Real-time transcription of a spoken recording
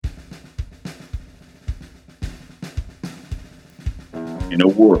In a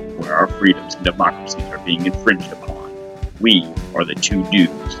world where our freedoms and democracies are being infringed upon, we are the two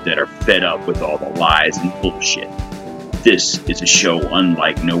dudes that are fed up with all the lies and bullshit. This is a show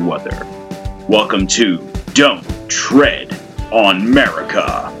unlike no other. Welcome to Don't Tread on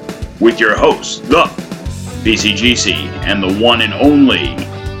America, with your hosts, the BCGC and the one and only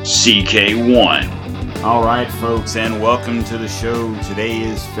CK1. All right, folks, and welcome to the show. Today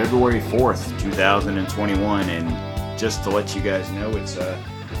is February 4th, 2021, and just to let you guys know, it's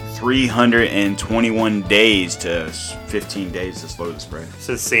 321 days to 15 days to slow the spread.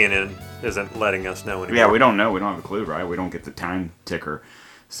 Since CNN isn't letting us know anymore. Yeah, we don't know. We don't have a clue, right? We don't get the time ticker.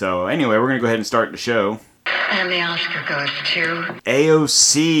 So anyway, we're going to go ahead and start the show. And the Oscar goes to...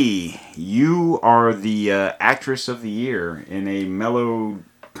 AOC, you are the actress of the year in a mellow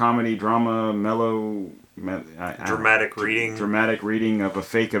comedy drama, dramatic reading of a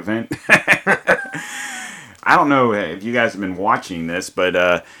fake event. I don't know if you guys have been watching this, but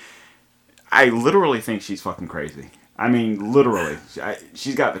I literally think she's fucking crazy. I mean, literally.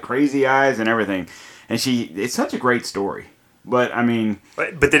 She's got the crazy eyes and everything. And it's such a great story. But, I mean...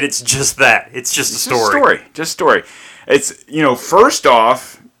 But then it's just that. It's just a story. Just a story. It's, first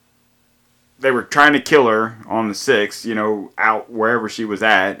off, they were trying to kill her on the 6th, out wherever she was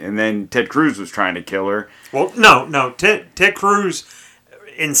at. And then Ted Cruz was trying to kill her. Well, no. Ted Cruz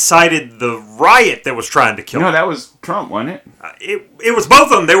incited the riot that was trying to kill her. No, that was Trump, wasn't it? It was both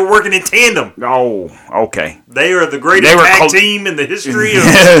of them. They were working in tandem. Oh, okay. They are the greatest tag team in the history of...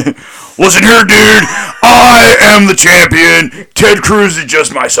 Listen here, dude. I am the champion. Ted Cruz is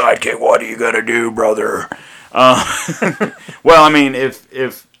just my sidekick. What are you going to do, brother? Well, I mean,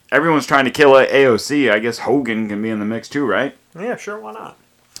 if everyone's trying to kill AOC, I guess Hogan can be in the mix too, right? Yeah, sure. Why not?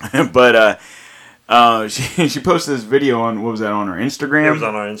 But she posted this video on, what was that, on her Instagram? It was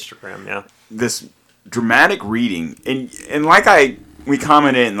on our Instagram, yeah. This dramatic reading. And like we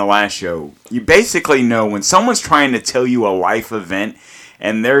commented in the last show, you basically know when someone's trying to tell you a life event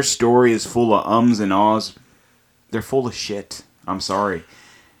and their story is full of ums and ahs, they're full of shit. I'm sorry.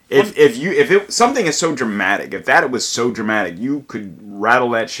 If something is so dramatic, if it was so dramatic, you could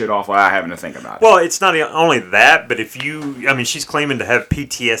rattle that shit off without having to think about it. Well, it's not only that, but she's claiming to have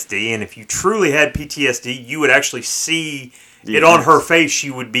PTSD, and if you truly had PTSD, you would actually see it on her face. She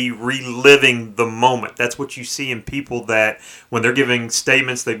would be reliving the moment. That's what you see in people that, when they're giving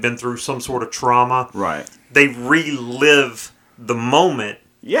statements, they've been through some sort of trauma. Right. They relive the moment.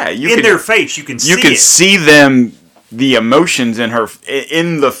 Yeah, their face. You can see it. You can see them. The emotions in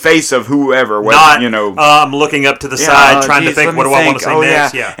the face of whoever. I'm looking up to the side, trying to think, what do I want to say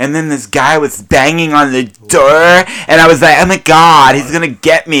next? Yeah. And then this guy was banging on the door, and I was like, oh my God, he's going to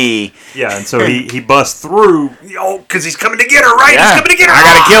get me. Yeah, and so he busts through, because he's coming to get her, right? Yeah. He's coming to get her. I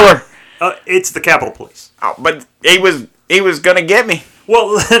got to kill her. It's the Capitol Police. Oh, but he was going to get me.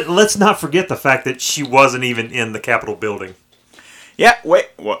 Well, let's not forget the fact that she wasn't even in the Capitol building. Yeah, wait,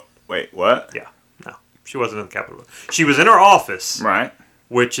 what? Yeah. She wasn't in the Capitol. She was in her office. Right.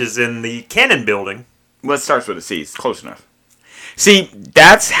 Which is in the Cannon building. Well, it starts with a C. It's close enough. See,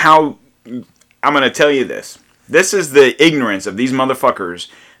 that's how... I'm going to tell you this. This is the ignorance of these motherfuckers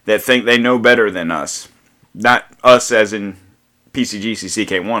that think they know better than us. Not us as in PCGC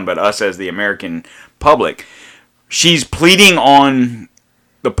CK1, but us as the American public. She's pleading on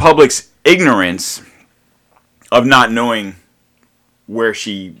the public's ignorance of not knowing where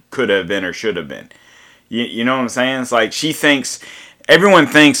she could have been or should have been. You know what I'm saying? It's like everyone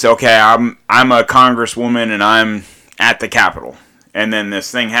thinks, okay, I'm a congresswoman and I'm at the Capitol. And then this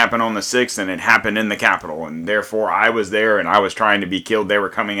thing happened on the 6th and it happened in the Capitol. And therefore I was there and I was trying to be killed. They were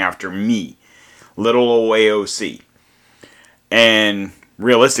coming after me. Little old AOC. And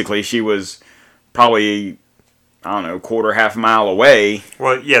realistically, she was probably, half a mile away.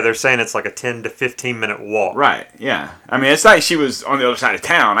 Well, yeah, they're saying it's like a 10 to 15 minute walk. Right, yeah. I mean, it's like she was on the other side of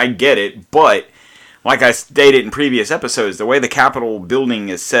town. I get it, but... Like I stated in previous episodes, the way the Capitol building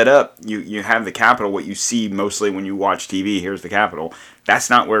is set up, you have the Capitol, what you see mostly when you watch TV, here's the Capitol. That's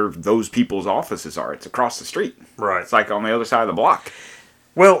not where those people's offices are. It's across the street. Right. It's like on the other side of the block.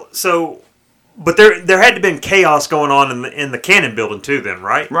 Well, but there had to have been chaos going on in the Cannon building too then,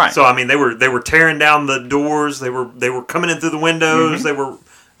 right? Right. So, I mean, they were tearing down the doors, they were coming in through the windows,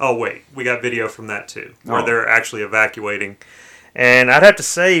 oh wait, we got video from that too, where they're actually evacuating. And I'd have to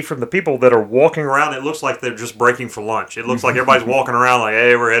say, from the people that are walking around, it looks like they're just breaking for lunch. It looks like everybody's walking around like,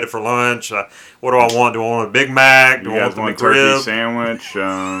 hey, we're headed for lunch. What do I want? Do I want a Big Mac? Do I want the McRib? Turkey sandwich?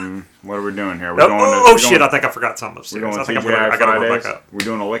 What are we doing here? I think I forgot something upstairs. I got to go back up. We're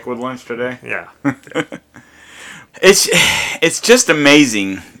doing a liquid lunch today? Yeah. It's just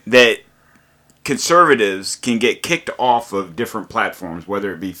amazing that conservatives can get kicked off of different platforms,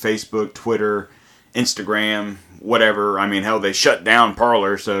 whether it be Facebook, Twitter, Instagram, whatever. I mean, hell, they shut down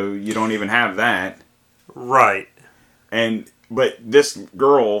Parler, so you don't even have that. Right. But this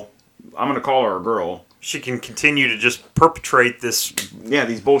girl, I'm going to call her a girl. She can continue to just perpetrate this. Yeah,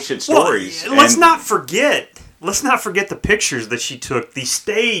 these bullshit stories. Well, let's not forget the pictures that she took, the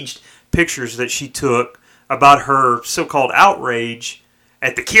staged pictures that she took about her so-called outrage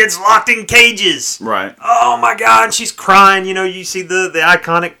at the kids locked in cages. Right. Oh my God, she's crying. You know, you see the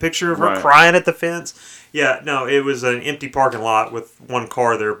iconic picture of her crying at the fence. Yeah, no, it was an empty parking lot with one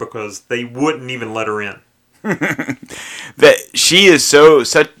car there because they wouldn't even let her in. That she is so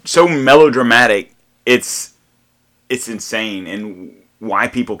melodramatic. It's insane, and why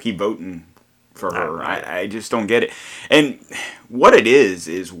people keep voting for her, I just don't get it. And what it is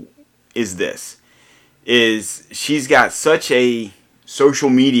this she's got such a social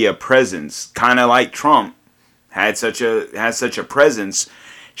media presence, kind of like Trump has such a presence.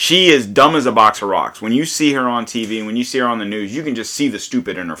 She is dumb as a box of rocks. When you see her on TV and when you see her on the news, you can just see the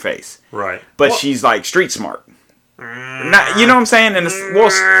stupid in her face. Right. But she's like street smart. Not, you know what I'm saying? And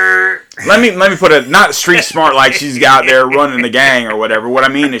let me put it, not street smart like she's out there running the gang or whatever. What I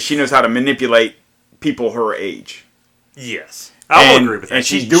mean is she knows how to manipulate people her age. Yes. I will agree with that. And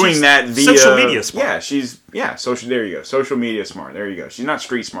she's doing that via social media smart. Yeah, social. There you go. Social media smart. There you go. She's not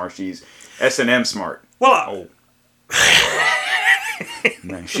street smart. She's S&M smart. Well,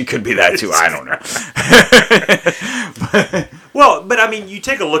 Man, she could be that too. I don't know. Well, but I mean, you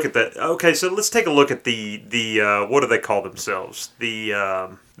take a look at that. Okay, so let's take a look at the what do they call themselves?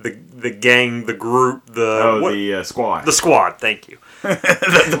 The gang, the group, the squad. The squad. Thank you.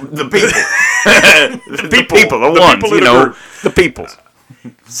 the people. The people. The ones. You know, the people.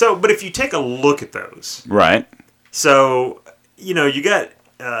 So, but if you take a look at those, right? So, you know, you got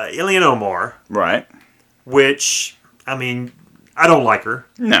Ilhan Omar, right? Which, I mean, I don't like her.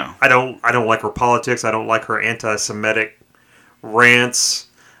 No, I don't like her politics. I don't like her anti-Semitic rants.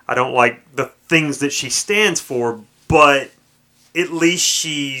 I don't like the things that she stands for. But at least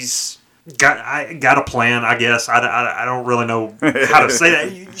she's got a plan, I guess. I don't really know how to say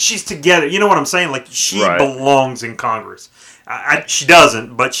that. She's together. You know what I'm saying? Like, she belongs in Congress. She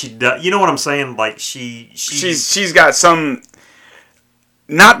doesn't, but she does. You know what I'm saying? Like, she's got some,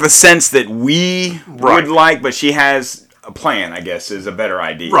 not the sense that we would like, but she has a plan, I guess, is a better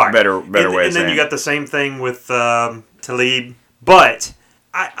idea. Right. Better way of saying it. And then you got the same thing with Tlaib. But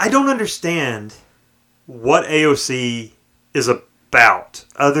I don't understand what AOC is about,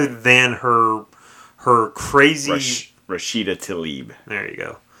 other than her crazy Rashida Tlaib. There you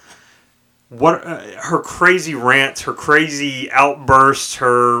go. What her crazy rants, her crazy outbursts,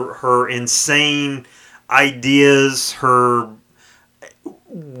 her insane ideas,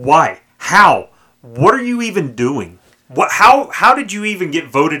 why? How? What are you even doing? How did you even get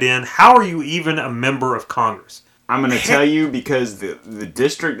voted in? How are you even a member of Congress? I'm going to tell you, because the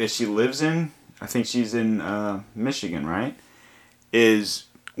district that she lives in, I think she's in Michigan, right? Is,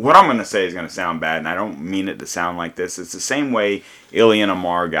 what I'm going to say is going to sound bad, and I don't mean it to sound like this. It's the same way Ilhan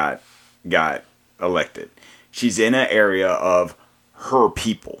Omar got elected. She's in an area of her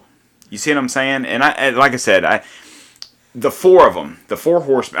people. You see what I'm saying? And like I said, the four of them, the four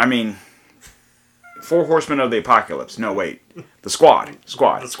horsemen of the apocalypse. No, wait, the squad.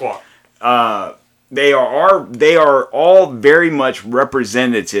 The squad. They are all very much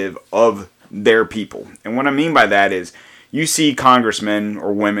representative of their people. And what I mean by that is, you see congressmen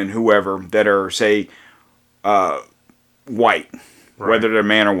or women, whoever, that are, say, white, whether they're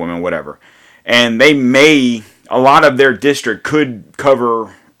man or woman, whatever. And a lot of their district could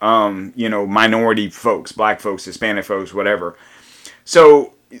cover, minority folks, black folks, Hispanic folks, whatever.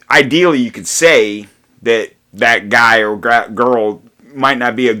 So, ideally, you could say that guy or girl might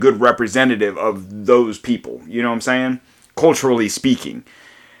not be a good representative of those people. You know what I'm saying? Culturally speaking.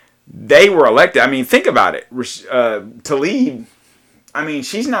 They were elected. I mean, think about it. Tlaib, I mean,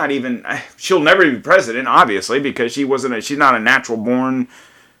 she'll never be president, obviously, because she's not a natural born,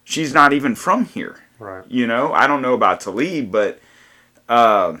 she's not even from here. Right. You know, I don't know about Tlaib, but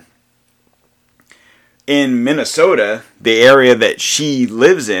in Minnesota, the area that she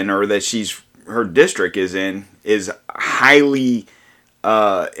lives in, or that her district is in, is highly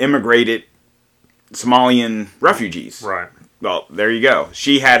immigrated Somalian refugees. Right. Well, there you go.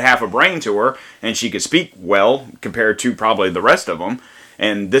 She had half a brain to her, and she could speak well compared to probably the rest of them.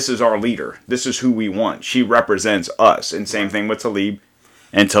 And this is our leader. This is who we want. She represents us. And same thing with Tlaib.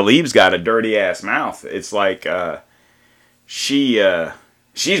 And Tlaib's got a dirty ass mouth. It's like she's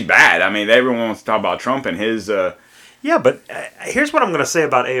bad. I mean, everyone wants to talk about Trump and his. Yeah, but here's what I'm going to say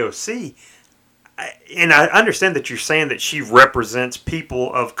about AOC. And I understand that you're saying that she represents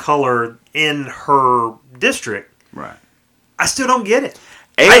people of color in her district. Right. I still don't get it.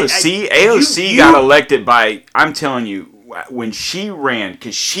 AOC got elected by, I'm telling you, when she ran,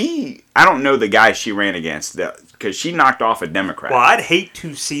 because I don't know the guy she ran against, because she knocked off a Democrat. Well, I'd hate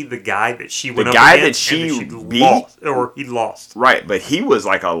to see the guy that she went the up guy against that she beat, lost, he lost. Right, but he was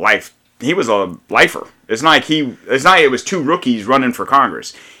like he was a lifer. It's not like it was two rookies running for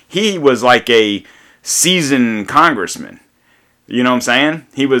Congress. He was like a seasoned congressman. You know what I'm saying?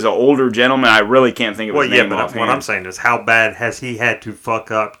 He was an older gentleman. I really can't think of his name offhand. What I'm saying is, how bad has he had to fuck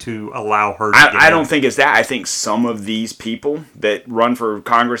up to allow her to I don't think it's that. I think some of these people that run for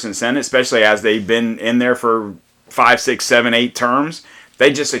Congress and Senate, especially as they've been in there for 5, 6, 7, 8 terms,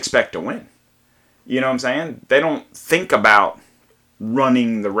 they just expect to win. You know what I'm saying? They don't think about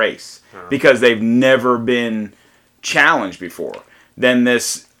running the race because they've never been challenged before. Then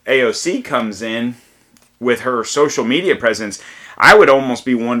this AOC comes in with her social media presence. I would almost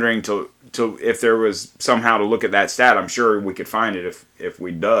be wondering to if there was somehow to look at that stat. I'm sure we could find it if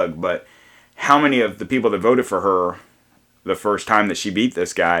we dug. But how many of the people that voted for her the first time that she beat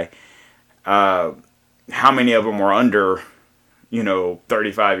this guy, how many of them were under,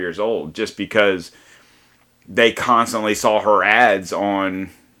 35 years old? Just because they constantly saw her ads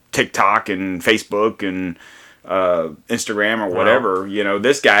on TikTok and Facebook and Instagram or whatever. Wow.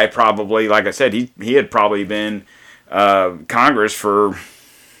 This guy probably, like I said, he had probably been Congress for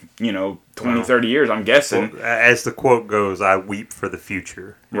 20, 30 years, I'm guessing. Well, as the quote goes, I weep for the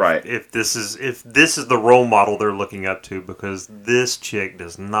future. Right. If this is the role model they're looking up to, because this chick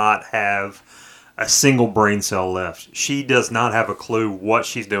does not have a single brain cell left. She does not have a clue what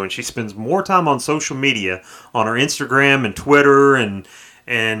she's doing. She spends more time on social media, on her Instagram and Twitter and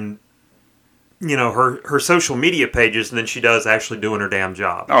her social media pages than she does actually doing her damn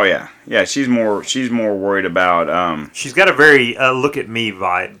job. Oh yeah, yeah. She's more worried about. She's got a very look at me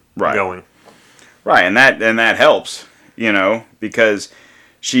vibe going. Right, and that helps, because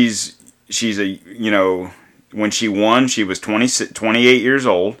she's when she won, she was 28 years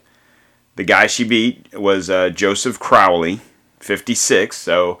old. The guy she beat was Joseph Crowley, 56.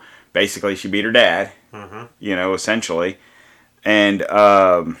 So basically, she beat her dad. Mm-hmm. Essentially, and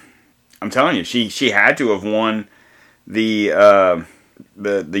I'm telling you, she had to have won the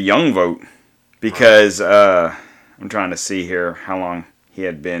young vote because I'm trying to see here how long he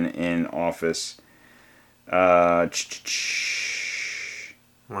had been in office.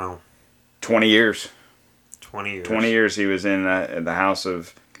 Wow. 20 years. 20 years. 20 years he was in the House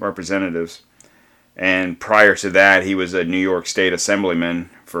of Representatives. And prior to that, he was a New York State Assemblyman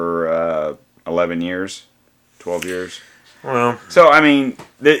for 11 years, 12 years. Well, so I mean,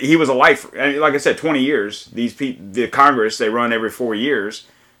 he was a lifer. Like I said, 20 years. The Congress, they run every 4 years.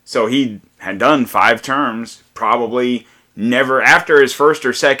 So he had done 5 terms. Probably never, after his first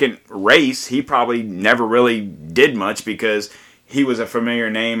or second race, he probably never really did much because he was a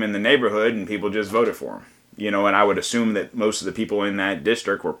familiar name in the neighborhood and people just voted for him. And I would assume that most of the people in that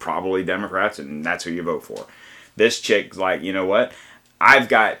district were probably Democrats, and that's who you vote for. This chick's like, you know what? I've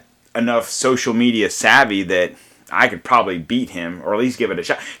got enough social media savvy that I could probably beat him, or at least give it a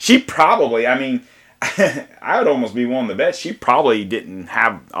shot. She probably, I mean, I would almost be willing to bet she probably didn't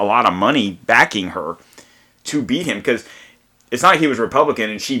have a lot of money backing her to beat him, because it's not like he was Republican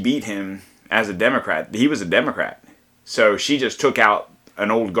and she beat him as a Democrat. He was a Democrat. So she just took out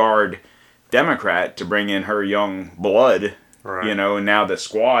an old guard Democrat to bring in her young blood, right. And now the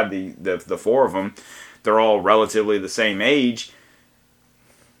squad, the 4 of them, they're all relatively the same age,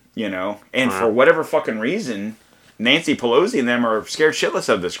 and right. For whatever fucking reason, Nancy Pelosi and them are scared shitless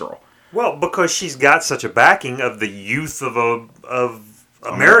of this girl. Well, because she's got such a backing of the youth of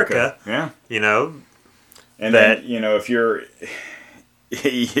America. Yeah. And that, then, if you're...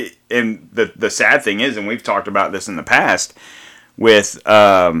 and the sad thing is, and we've talked about this in the past, with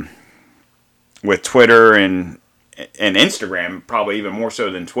Twitter and Instagram, probably even more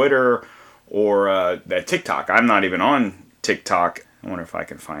so than Twitter or that TikTok. I'm not even on TikTok. I wonder if I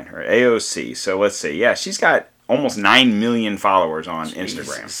can find her. AOC. So let's see. Yeah, she's got almost 9 million followers on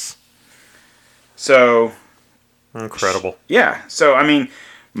Instagram. So incredible. Yeah. So I mean,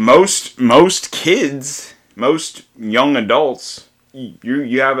 most kids, most young adults.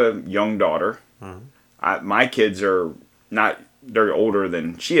 You have a young daughter. Mm-hmm. My kids are not. They're older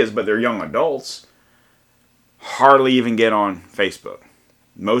than she is, but they're young adults. Hardly even get on Facebook.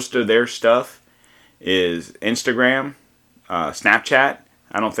 Most of their stuff is Instagram, Snapchat.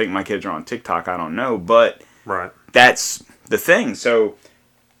 I don't think my kids are on TikTok. I don't know, but right. That's the thing. So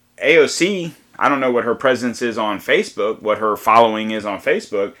AOC, I don't know what her presence is on Facebook, what her following is on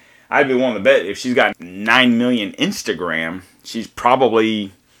Facebook. I'd be willing to bet if she's got 9 million Instagram, she's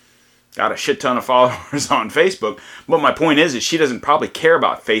probably got a shit ton of followers on Facebook. But my point is she doesn't probably care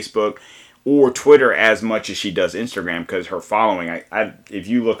about Facebook or Twitter as much as she does Instagram, because her following, if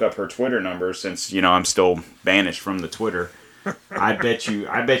you look up her Twitter numbers, since, I'm still banished from the Twitter, I bet you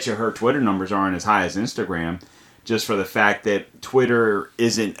her Twitter numbers aren't as high as Instagram, just for the fact that Twitter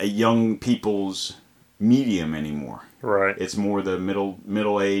isn't a young people's medium anymore. Right. It's more the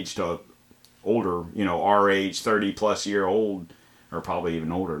middle-aged to older, our age, 30-plus year old, or probably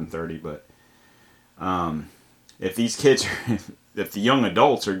even older than 30, but if these kids are... if the young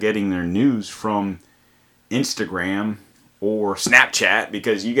adults are getting their news from Instagram or Snapchat,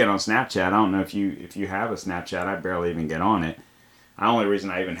 because you get on Snapchat, I don't know if you have a Snapchat, I barely even get on it. The only reason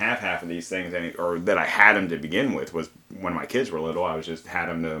I even have half of these things, or that I had them to begin with, was when my kids were little, I had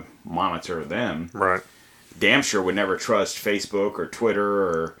them to monitor them. Right. Damn sure would never trust Facebook or Twitter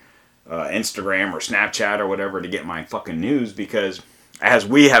or Instagram or Snapchat or whatever to get my fucking news, because as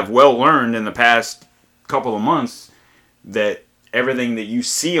we have well learned in the past couple of months, that everything that you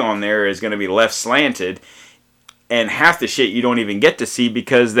see on there is going to be left slanted, and half the shit you don't even get to see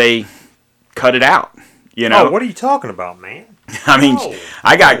because they cut it out. Oh, what are you talking about, man? I mean,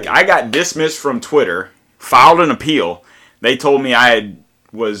 I got dismissed from Twitter, filed an appeal. They told me I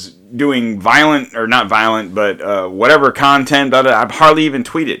was doing violent, or not violent, but whatever content. I've hardly even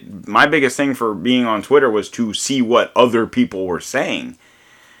tweeted. My biggest thing for being on Twitter was to see what other people were saying.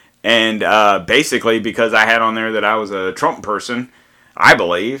 And basically, because I had on there that I was a Trump person, I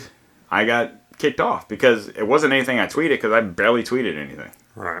believe, I got kicked off. Because it wasn't anything I tweeted, because I barely tweeted anything.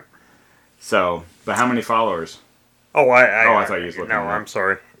 Right. So, but how many followers? Oh, I thought you was looking no, at that. I'm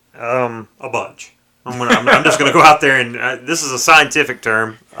sorry. A bunch. I'm just going to go out there and... this is a scientific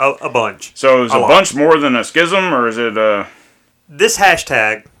term. A bunch. So is a bunch more than a schism, or is it... This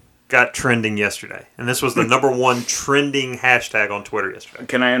hashtag got trending yesterday, and this was the number one trending hashtag on Twitter yesterday.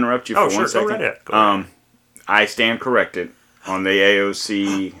 Can I interrupt you for 1 second? Go right ahead. Go ahead. I stand corrected on the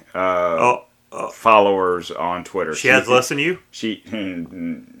AOC followers on Twitter. She has less than you? She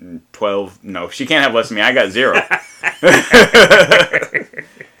 12. No, she can't have less than me. I got 0.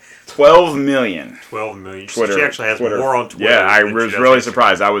 12 million. 12 million. Twitter, she actually has more on Twitter. Yeah, I was really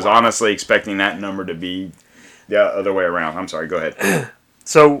surprised. I was honestly expecting that number to be the other way around. I'm sorry. Go ahead.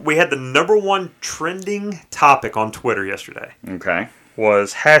 So we had the number one trending topic on Twitter yesterday. Okay.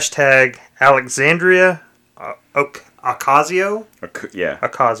 Was hashtag Alexandria Ocasio. Yeah.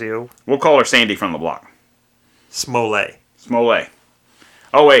 Ocasio. We'll call her Sandy from the block. Smollett.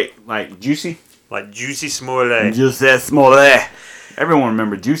 Oh, wait. Like Juicy? Like Juicy Smollett. Juicy Smollett. Everyone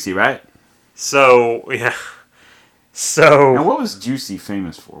remember Juicy, right? So, yeah. So... Now, what was Juicy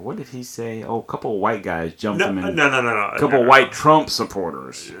famous for? What did he say? Oh, a couple of white guys jumped him in. No. A couple of white Trump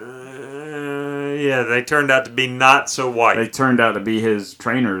supporters. Yeah, they turned out to be not so white. They turned out to be his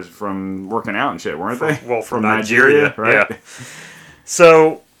trainers from working out and shit, weren't they? Well, from Nigeria, right? Yeah.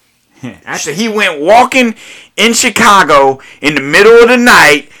 So... After he went walking in Chicago in the middle of the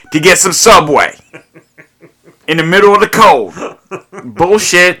night to get some Subway. In the middle of the cold.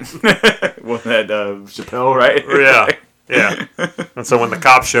 Bullshit. Was that Chappelle, right? Yeah. And so when the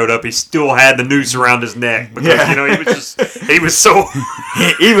cops showed up, he still had the noose around his neck. Because, he was so...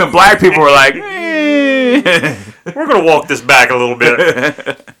 Even black people were like, we're going to walk this back a little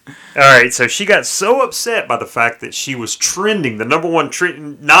bit. All right, so she got so upset by the fact that she was trending, the number one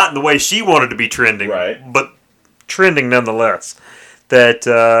trend, not in the way she wanted to be trending, right, but trending nonetheless, that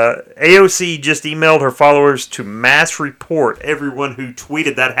AOC just emailed her followers to mass report everyone who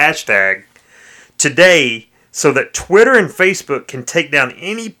tweeted that hashtag today so that Twitter and Facebook can take down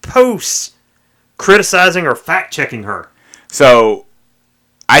any posts criticizing or fact-checking her. So,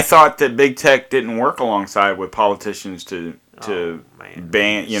 I thought that big tech didn't work alongside with politicians to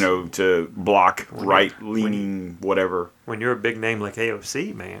ban, to block right-leaning whatever. When you're a big name like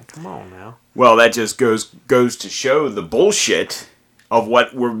AOC, man, come on now. Well, that just goes to show the bullshit of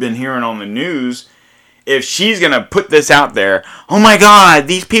what we've been hearing on the news. If she's going to put this out there, oh my God,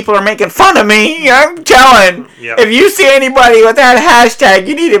 these people are making fun of me. I'm telling. Yep. If you see anybody with that hashtag,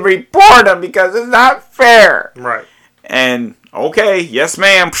 you need to report them because it's not fair. Right. And... okay, yes,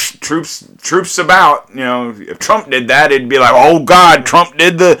 ma'am. Troops about. If Trump did that, it'd be like, oh God, Trump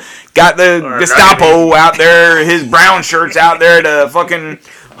got the Gestapo out there, his brown shirts out there to fucking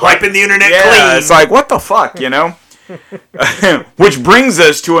wiping the internet clean. clean. It's like, what the fuck, Which brings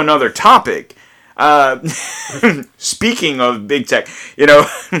us to another topic. Speaking of big tech,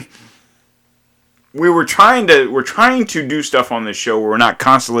 we're trying to do stuff on this show where we're not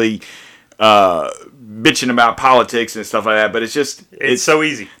constantly bitching about politics and stuff like that, but it's just It's so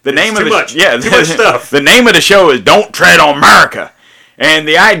easy. The name of too the much. yeah, Too much stuff. The name of the show is "Don't Tread on America," and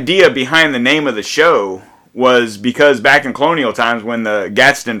the idea behind the name of the show was because back in colonial times, when the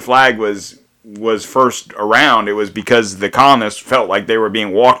Gadsden flag was first around, it was because the colonists felt like they were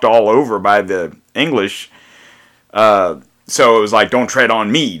being walked all over by the English. So it was like, don't tread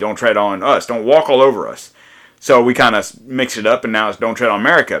on me, don't tread on us, don't walk all over us. So we kind of mix it up, and now it's don't tread on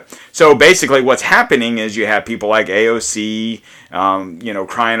America. So basically what's happening is you have people like AOC,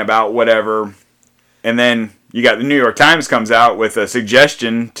 crying about whatever. And then you got the New York Times comes out with a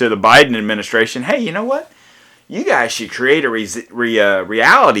suggestion to the Biden administration, hey, you know what? You guys should create a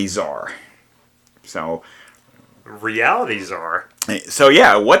reality czar. So, Reality czar. So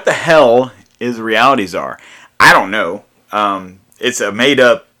yeah, what the hell is a reality czar? I don't know. It's a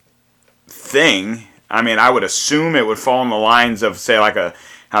made-up thing. I mean, I would assume it would fall in the lines of, say,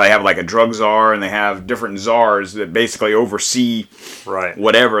 how they have like a drug czar, and they have different czars that basically oversee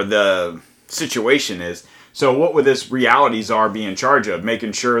whatever the situation is. So what would this reality czar be in charge of?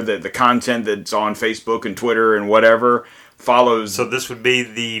 Making sure that the content that's on Facebook and Twitter and whatever follows. So this would be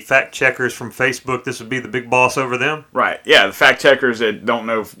the fact checkers from Facebook. This would be the big boss over them? Right. Yeah, the fact checkers that don't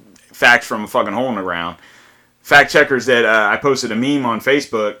know facts from a fucking hole in the ground. Fact checkers that I posted a meme on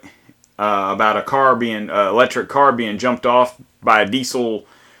Facebook about a electric car being jumped off by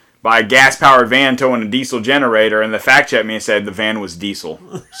a gas-powered van towing a diesel generator, and the fact checked me and said the van was diesel.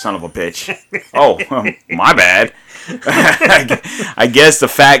 Son of a bitch. Oh, my bad. I guess the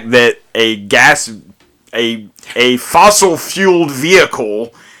fact that a fossil-fueled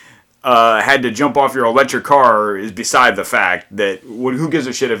vehicle had to jump off your electric car is beside the fact that who gives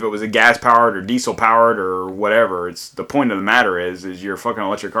a shit if it was a gas-powered or diesel-powered or whatever. It's the point of the matter is your fucking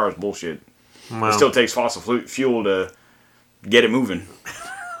electric car is bullshit. Well, it still takes fossil fuel to get it moving.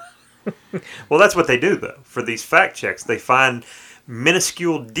 Well, that's what they do, though. For these fact checks, they find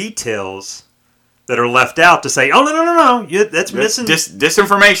minuscule details that are left out to say, oh, no, that's missing.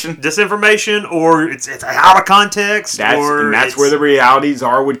 Disinformation, or it's out of context. That's where the reality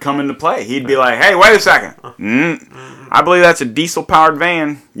czar would come into play. He'd be like, hey, wait a second. I believe that's a diesel-powered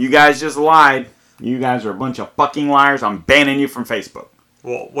van. You guys just lied. You guys are a bunch of fucking liars. I'm banning you from Facebook.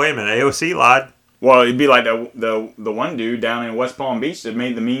 Well, wait a minute. AOC lied. Well, it'd be like the one dude down in West Palm Beach that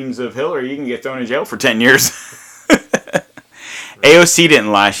made the memes of Hillary. You can get thrown in jail for 10 years. AOC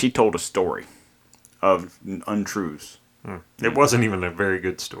didn't lie. She told a story of untruths. It wasn't even a very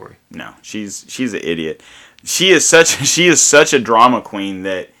good story. No, she's an idiot. She is such a drama queen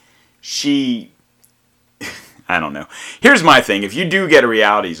that I don't know. Here's my thing. If you do get a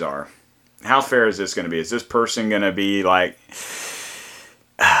reality czar, how fair is this going to be? Is this person going to be like,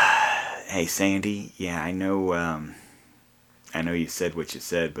 hey, Sandy, yeah, I know you said what you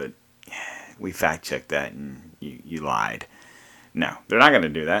said, but we fact-checked that and you lied. No, they're not going to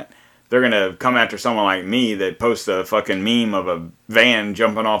do that. They're going to come after someone like me that posts a fucking meme of a van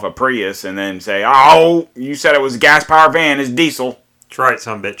jumping off a Prius and then say, oh, you said it was a gas-powered van, it's diesel. That's right,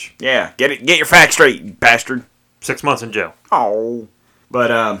 son bitch. Yeah, get your facts straight, you bastard. 6 months in jail. Oh.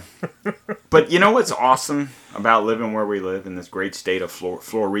 But you know what's awesome about living where we live in this great state of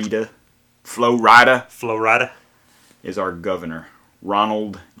Florida? Florida is our governor,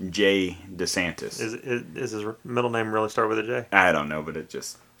 Ronald J. DeSantis. Is his middle name really start with a J? I don't know, but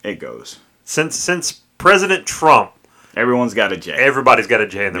it goes. Since President Trump, everyone's got a J. Everybody's got a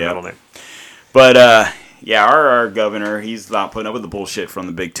J in their middle name. But yeah, our governor, he's not putting up with the bullshit from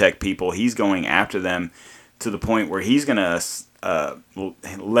the big tech people. He's going after them to the point where he's going to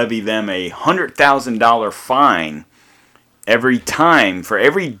levy them a $100,000 fine every time for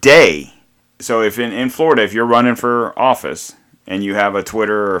every day. So if in Florida, if you're running for office and you have a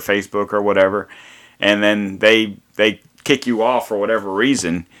Twitter or Facebook or whatever, and then they kick you off for whatever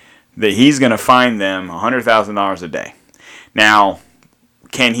reason, that he's going to fine them $100,000 a day. Now,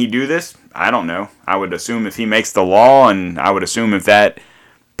 can he do this? I don't know. I would assume if he makes the law, and I would assume if that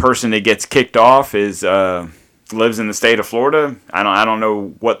person that gets kicked off is lives in the state of Florida. I don't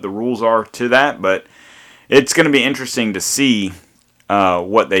know what the rules are to that, but it's going to be interesting to see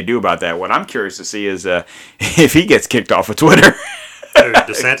what they do about that. What I'm curious to see is if he gets kicked off of Twitter.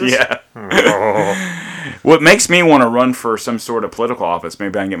 DeSantis? Yeah. Oh. What makes me want to run for some sort of political office?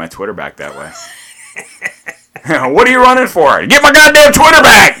 Maybe I can get my Twitter back that way. What are you running for? Get my goddamn Twitter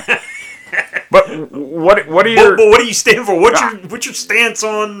back! But what are your... But what do you stand for? What's your stance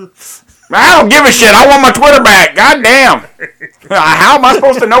on... I don't give a shit. I want my Twitter back. Goddamn. How am I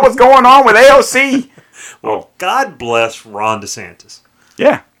supposed to know what's going on with AOC? Well, God bless Ron DeSantis.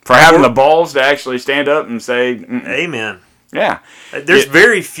 Yeah. For having the balls to actually stand up and say... Amen. Yeah. There's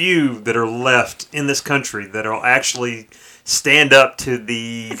very few that are left in this country that will actually stand up to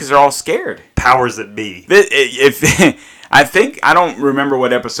the Because they're all scared. powers that be. I don't remember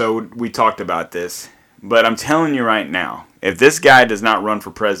what episode we talked about this, but I'm telling you right now, if this guy does not run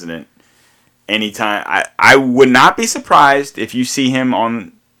for president anytime, I would not be surprised if you see him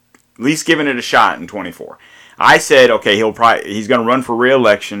on at least giving it a shot in 24. I said, okay, he's going to run for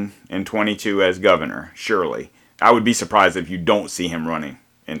re-election in 22 as governor, surely. I would be surprised if you don't see him running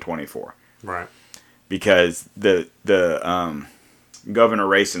in 24. Right. Because the governor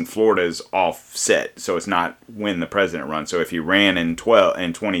race in Florida is offset, so it's not when the president runs. So if he ran in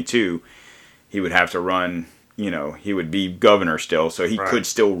 22, he would have to run, he would be governor still, so he could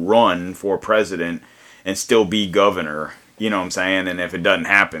still run for president and still be governor, you know what I'm saying? And if it doesn't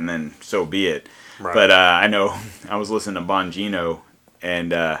happen, then so be it. Right. But I know I was listening to Bongino,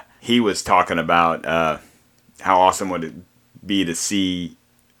 and he was talking about how awesome would it be to see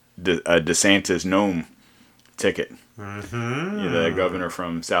a DeSantis Nome ticket. Mm-hmm. The governor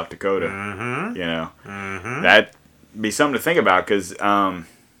from South Dakota. Mm-hmm. That'd be something to think about, because I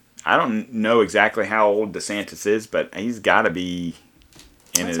don't know exactly how old DeSantis is, but he's got to be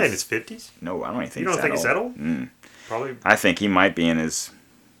in his 50s. No, I don't even think. You don't think he's that old? Probably. I think he might be in his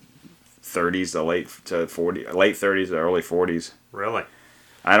 30s to late 30s to early 40s. Really?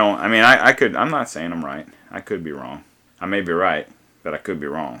 I could. I'm not saying I'm right. I could be wrong. I may be right, but I could be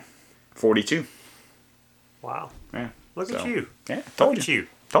wrong. 42. Wow. Yeah. Look at you. Yeah. Told you.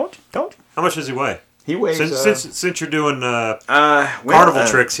 Told you. How much does he weigh? He weighs. Since you're doing carnival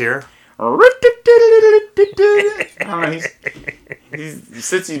tricks here. I don't know.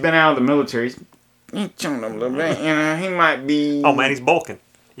 Since he's been out of the military, he's chunking up a little bit. He might be. Oh man, he's bulking.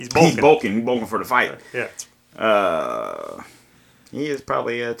 He's bulking for the fight. Yeah. He is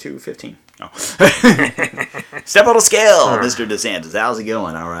probably 215. Oh. Step on the scale, Mr. DeSantis. How's it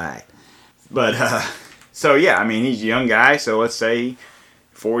going? All right. But so yeah, he's a young guy. So let's say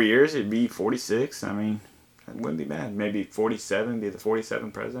 4 years, it'd be 46. That wouldn't be bad. Maybe 47, be the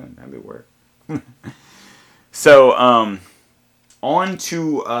 47th president. That'd be weird. So on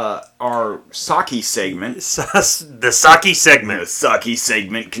to our Saki segment. The Saki segment. The Saki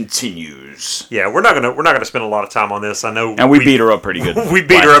segment continues. Yeah, we're not gonna spend a lot of time on this. I know, and we beat her up pretty good. We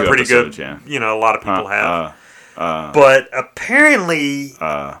beat her up pretty good. Yeah. A lot of people have. But apparently,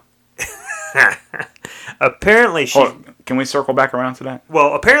 apparently she. Can we circle back around to that?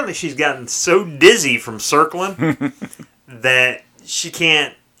 Well, apparently she's gotten so dizzy from circling that she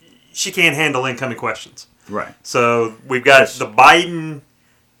can't handle incoming questions. Right. So we've got the Biden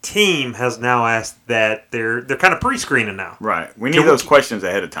team has now asked that they're kind of pre-screening now. Right. We need those questions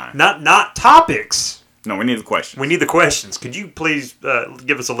ahead of time. Not topics. No, we need the questions. We need the questions. Could you please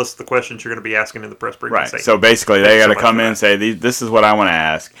give us a list of the questions you're going to be asking in the press briefing? Right. So basically, they got to come in and say, "This is what I want to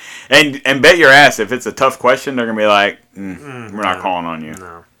ask," and bet your ass if it's a tough question, they're going to be like, "We're not calling on you."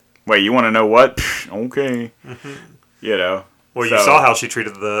 No. Wait, you want to know what? Okay. Mm-hmm. Well, you saw how she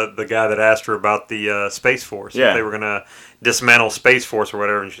treated the guy that asked her about the Space Force. Yeah. If they were going to dismantle Space Force or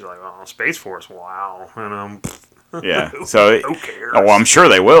whatever, and she's like, "Oh, Space Force, wow." And yeah. So who cares? Oh, well, I'm sure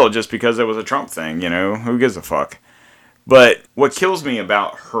they will, just because it was a Trump thing. Who gives a fuck? But what kills me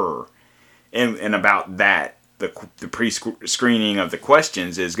about her, and about that, the pre-screening of the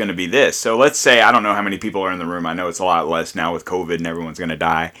questions is going to be this. So let's say, I don't know how many people are in the room. I know it's a lot less now with COVID and everyone's going to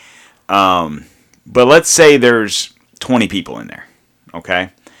die. But let's say there's 20 people in there, okay?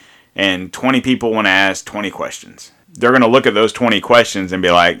 And 20 people want to ask 20 questions. They're going to look at those 20 questions and be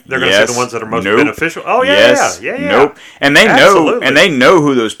like, they're going to say the ones that are most beneficial. Oh, yeah, yes, yeah. Nope. And they know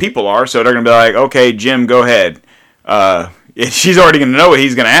who those people are, so they're going to be like, okay, Jim, go ahead. She's already going to know what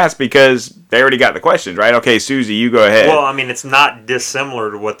he's going to ask because they already got the questions, right? Okay, Susie, you go ahead. Well, it's not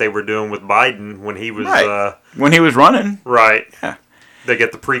dissimilar to what they were doing with Biden when he was... Right. When he was running. Right. Yeah. They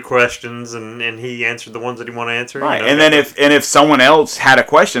get the pre-questions, and he answered the ones that he wanted to answer. Right, and then if someone else had a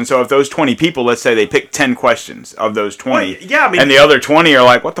question, so if those 20 people, let's say they picked 10 questions of those 20, and the other 20 are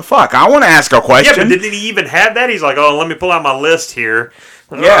like, what the fuck, I want to ask a question. Yeah, but didn't he even have that? He's like, oh, let me pull out my list here.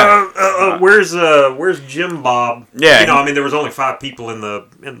 Yeah. Where's Jim Bob? Yeah. There was only 5 people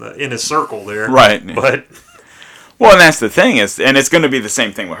in his circle there. Right. But well, and that's the thing and it's going to be the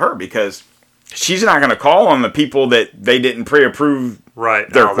same thing with her because she's not going to call on the people that they didn't pre-approve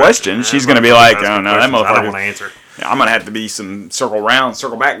their questions. She's going to be like, oh, no, that motherfucker. I don't want to answer. I'm going to have to be some circle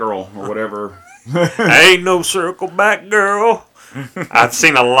back girl or whatever. I ain't no circle back girl. I've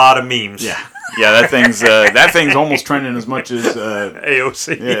seen a lot of memes. Yeah. Yeah, that thing's almost trending as much as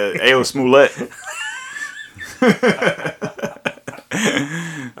AOC. Yeah, AO Smollett.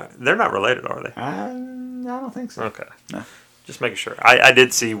 They're not related, are they? I don't think so. Okay. No. Just making sure. I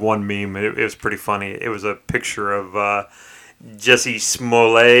did see one meme. It was pretty funny. It was a picture of Jesse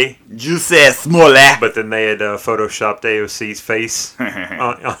Smollett. Jussi Smollett. But then they had photoshopped AOC's face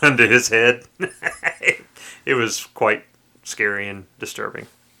under his head. It was quite scary and disturbing.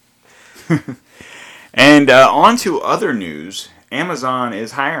 And on to other news. Amazon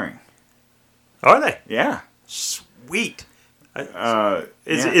is hiring. Are they? Yeah. Sweet. Yeah.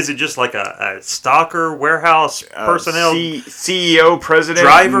 Is it just like a stalker, warehouse personnel, CEO, president,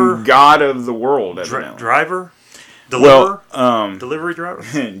 driver, god of the world, evidently. driver, deliverer, well, delivery driver?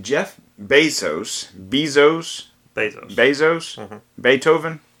 Jeff Bezos, Mm-hmm.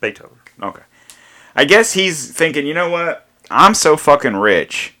 Beethoven. Okay. I guess he's thinking, you know what? I'm so fucking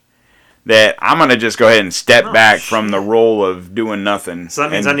rich that I'm gonna just go ahead and step back from the role of doing nothing. So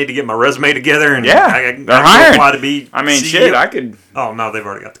that means I need to get my resume together and they're hiring. apply to be CEO. Shit, I could. Oh no, they've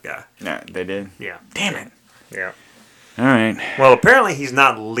already got the guy. Yeah, they did. Yeah. Damn it. Yeah. All right. Well, apparently he's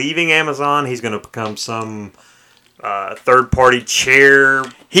not leaving Amazon. He's going to become some third-party chair.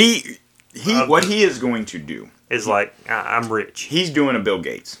 What he is going to do is like, I'm rich. He's doing a Bill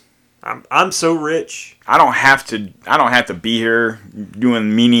Gates. I'm so rich. I don't have to be here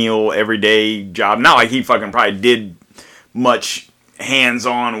doing menial everyday job. Not like he fucking probably did much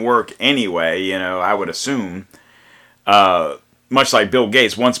hands-on work anyway. You know, I would assume. Much like Bill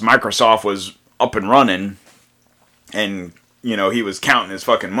Gates, once Microsoft was up and running, and you know he was counting his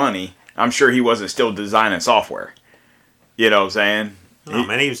fucking money, I'm sure he wasn't still designing software. You know what I'm saying? Oh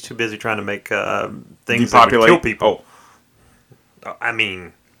man, he was too busy trying to make things that would kill people. I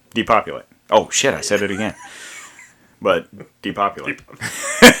mean. Depopulate. Oh, shit, I said it again. But depopulate.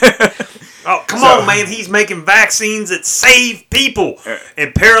 Oh, come on, man. He's making vaccines that save people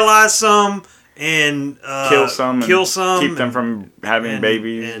and paralyze some and kill some. Keep them from having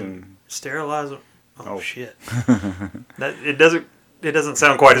babies. And sterilize them. Oh, shit. It doesn't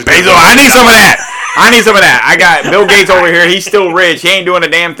sound quite as good. Bezos, I need some of that. I got Bill Gates over here. He's still rich. He ain't doing a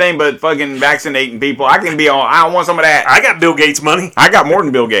damn thing but fucking vaccinating people. I want some of that. I got Bill Gates money. I got more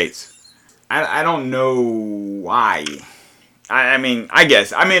than Bill Gates. I don't know why. I mean, I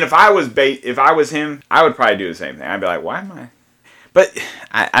guess. I mean, if I was him, I would probably do the same thing. I'd be like, why am I? But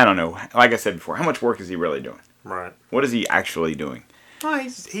I don't know. Like I said before, how much work is he really doing? Right. What is he actually doing? Well,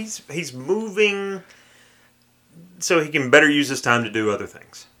 he's moving so he can better use his time to do other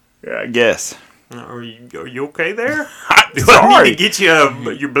things. Yeah, I guess. Are you okay there? Do I need to get you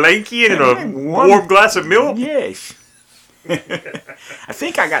your blankie and a warm glass of milk? Yes. I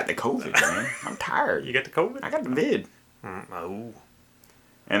think I got the COVID, man. I'm tired. You got the COVID? I got the vid. Oh.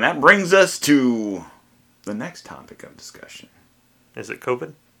 And that brings us to the next topic of discussion. Is it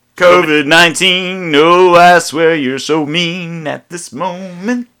COVID? COVID-19. No, I swear you're so mean at this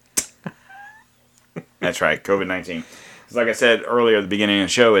moment. That's right, COVID-19. Like I said earlier at the beginning of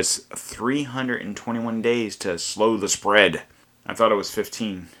the show, it's 321 days to slow the spread. I thought it was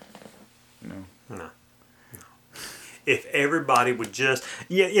 15. No. If everybody would just...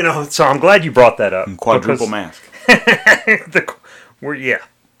 Yeah, so I'm glad you brought that up. Quadruple mask. Yeah.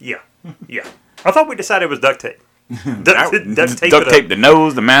 I thought we decided it was duct tape. Duct tape the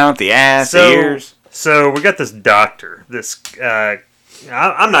nose, the mouth, the ass, the ears. So we got this doctor,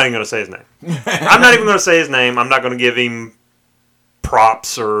 I'm not even going to say his name. I'm not going to give him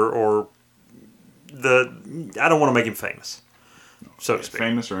props or I don't want to make him famous, so to speak.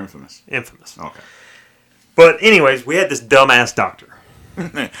 Famous or infamous? Infamous. Okay. But anyways, we had this dumbass doctor. All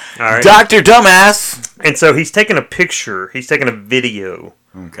right. Dr. Dumbass. And so he's taking a video.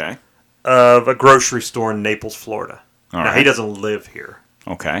 Okay. Of a grocery store in Naples, Florida. All now, right. He doesn't live here.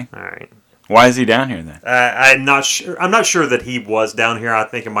 Okay. All right. Why is he down here then? I'm not sure that he was down here. I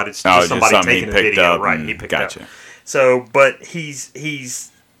think it might have just somebody taking a video. Right, he picked it up. So, but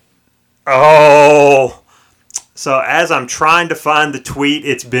he's. Oh. So as I'm trying to find the tweet,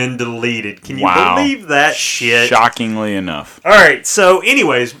 it's been deleted. Can you believe that shit? Shockingly enough. All right. So,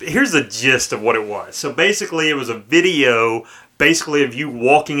 anyways, here's the gist of what it was. So basically, it was a video. Basically, of you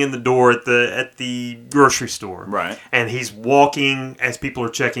walking in the door at the grocery store. Right. And he's walking as people are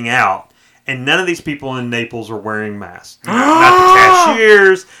checking out. And none of these people in Naples are wearing masks. Not the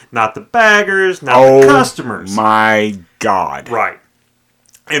cashiers, not the baggers, not the customers. Oh, my God. Right.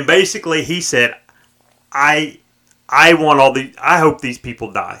 And basically, he said, I hope these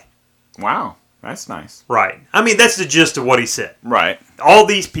people die. Wow. That's nice. Right. I mean, that's the gist of what he said. Right. All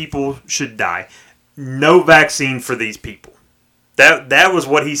these people should die. No vaccine for these people. That was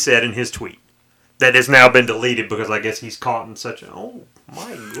what he said in his tweet. That has now been deleted because I guess he's caught in such a... Oh,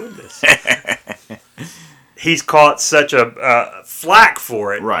 my goodness. He's caught such a flack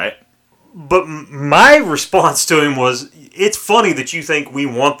for it. Right. But my response to him was, it's funny that you think we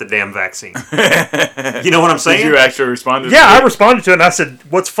want the damn vaccine. You know what I'm saying? Did you actually respond to Yeah, I responded to it, and I said,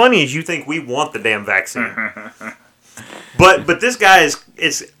 what's funny is you think we want the damn vaccine. but this guy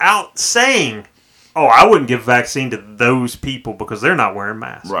is out saying, oh, I wouldn't give vaccine to those people because they're not wearing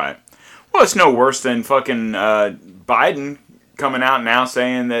masks. Right. Well, it's no worse than fucking Biden coming out now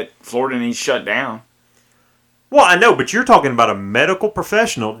saying that Florida needs shut down. Well, I know, but you're talking about a medical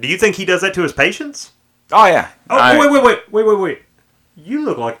professional. Do you think he does that to his patients? Oh, yeah. Wait. You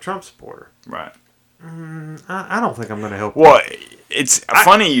look like a Trump supporter. Right. I don't think I'm going to help you. Well, it's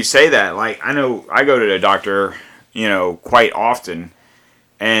funny you say that. Like, I know I go to the doctor, quite often,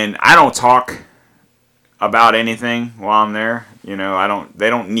 and I don't talk about anything while I'm there. They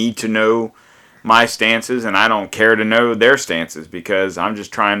don't need to know my stances, and I don't care to know their stances because I'm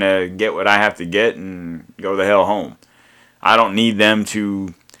just trying to get what I have to get and go the hell home. I don't need them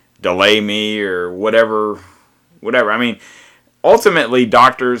to delay me or whatever. I mean, ultimately,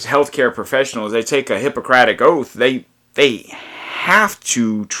 doctors, healthcare professionals, they take a Hippocratic oath. They have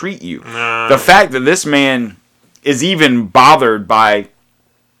to treat you. The fact that this man is even bothered by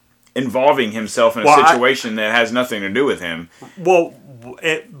involving himself in a situation that has nothing to do with him. Well,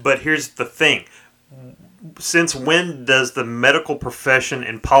 but here's the thing. Since when does the medical profession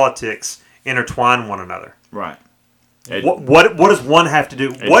and politics intertwine one another? Right. What does one have to do?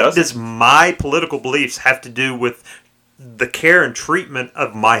 What doesn't. does my political beliefs have to do with the care and treatment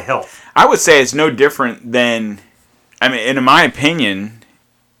of my health? I would say it's no different than, in my opinion,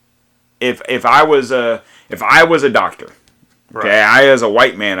 if I was a doctor, Right. okay, I as a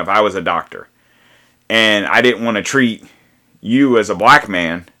white man, if I was a doctor, and I didn't want to treat you as a black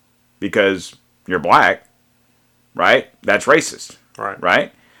man because you're black, right? That's racist,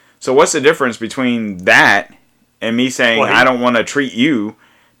 right? So what's the difference between that and me saying I don't want to treat you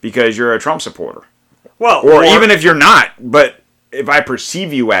because you're a Trump supporter? Well, or even if you're not, but if I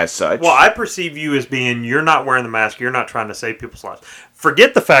perceive you as such. Well, I perceive you as being, you're not wearing the mask, you're not trying to save people's lives.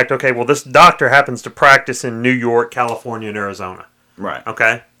 Forget the fact, okay, well, this doctor happens to practice in New York, California, and Arizona. Right.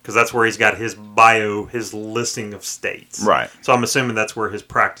 Okay? Because that's where he's got his bio, his listing of states. Right. So I'm assuming that's where his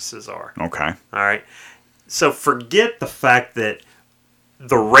practices are. Okay. All right. So forget the fact that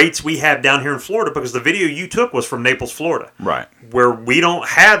the rates we have down here in Florida, because the video you took was from Naples, Florida. Right. Where we don't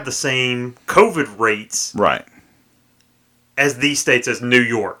have the same COVID rates. Right. As these states, as New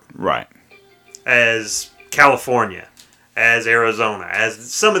York. Right. As California. As Arizona.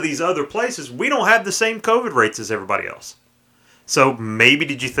 As some of these other places. We don't have the same COVID rates as everybody else. So maybe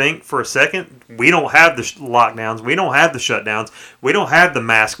did you think for a second, we don't have the lockdowns, we don't have the shutdowns, we don't have the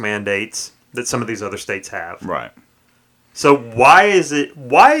mask mandates that some of these other states have. Right. So why is it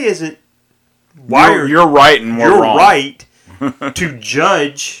you're right and we're wrong. You're right to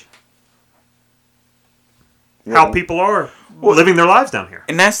judge how people are living their lives down here.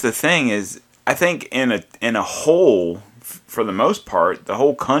 And that's the thing is, I think in a whole, for the most part, the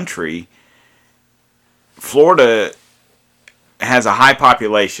whole country, Florida has a high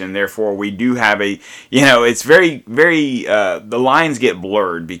population, therefore we do have it's very, very, the lines get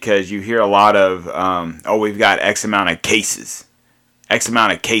blurred because you hear a lot of, we've got X amount of cases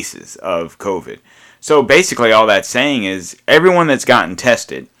of COVID. So basically all that's saying is everyone that's gotten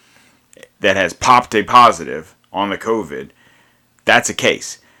tested that has popped a positive on the COVID, that's a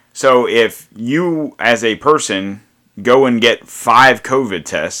case. So if you as a person go and get 5 COVID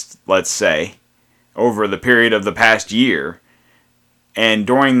tests, let's say, over the period of the past year, and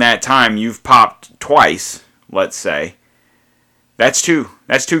during that time you've popped twice, let's say, that's 2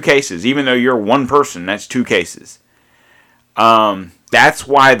 cases. Even though you're one person, that's 2 cases. That's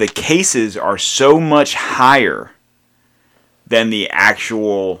why the cases are so much higher than the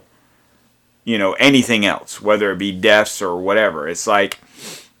actual, anything else, whether it be deaths or whatever. It's like,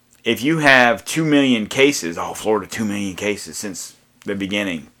 if you have 2 million cases, Florida, 2 million cases since the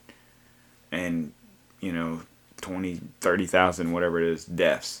beginning, and, 20, 30,000, whatever it is,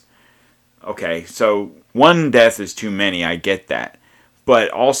 deaths. Okay, so 1 death is too many, I get that.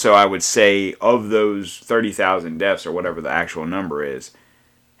 But also I would say of those 30,000 deaths, or whatever the actual number is,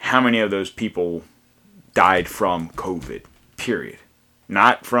 how many of those people died from COVID, period?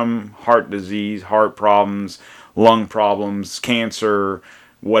 Not from heart disease, heart problems, lung problems, cancer,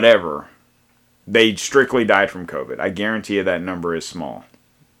 whatever. They strictly died from COVID. I guarantee you that number is small,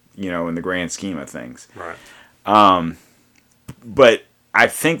 in the grand scheme of things. Right. But I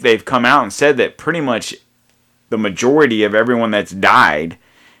think they've come out and said that pretty much the majority of everyone that's died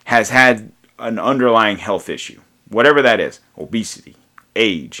has had an underlying health issue. Whatever that is. Obesity,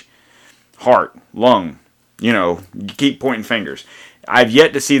 age, heart, lung. You keep pointing fingers. I've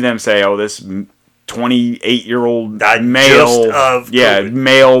yet to see them say, this 28-year-old Died male. just of COVID.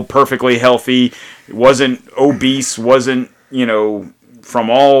 Male, perfectly healthy, wasn't obese, wasn't,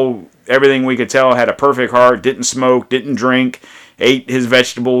 from everything we could tell, had a perfect heart, didn't smoke, didn't drink, ate his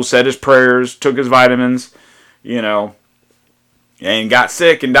vegetables, said his prayers, took his vitamins, and got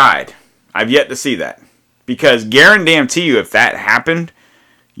sick and died. I've yet to see that. Because guarantee you, if that happened,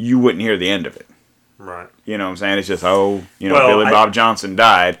 you wouldn't hear the end of it. Right. You know what I'm saying? It's just, Billy Bob Johnson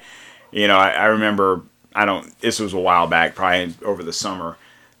died. I remember, this was a while back, probably over the summer,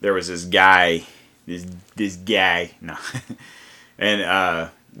 there was this guy, no. And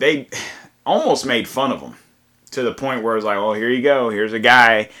they almost made fun of him to the point where it was like, oh, here you go. Here's a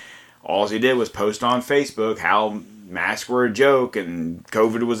guy. All he did was post on Facebook how masks were a joke and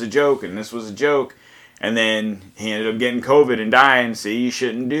COVID was a joke and this was a joke. And then he ended up getting COVID and dying. See, you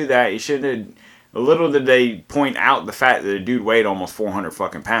shouldn't do that. You shouldn't have. Little did they point out the fact that the dude weighed almost 400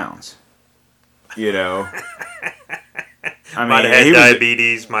 fucking pounds. I mean, might have had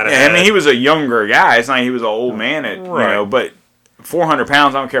diabetes. He was a younger guy. It's not like he was an old man but 400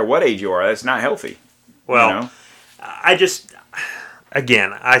 pounds, I don't care what age you are, that's not healthy. Well, I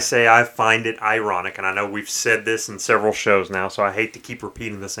say I find it ironic, and I know we've said this in several shows now, so I hate to keep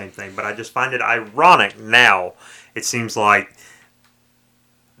repeating the same thing, but I just find it ironic now. It seems like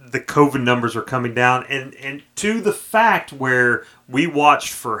the COVID numbers are coming down, and to the fact where we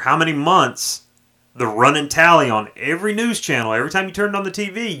watched for how many months the running tally on every news channel. Every time you turned on the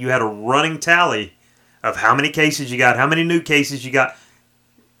TV, you had a running tally of how many cases you got, how many new cases you got.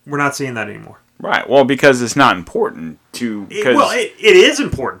 We're not seeing that anymore. Right. Well, because it's not important to. It is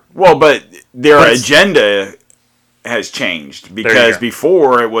important. Well, but their agenda has changed because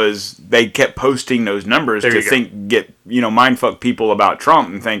before it was they kept posting those numbers get mindfuck people about Trump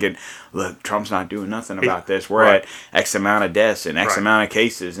and thinking, look, Trump's not doing nothing about this. We're at X amount of deaths and X amount of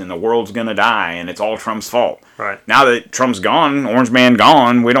cases, and the world's gonna die, and it's all Trump's fault. Right. Now that Trump's gone, Orange Man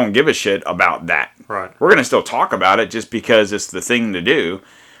gone, we don't give a shit about that. Right. We're gonna still talk about it just because it's the thing to do.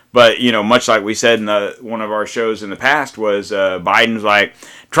 But, much like we said in one of our shows in the past was Biden's like,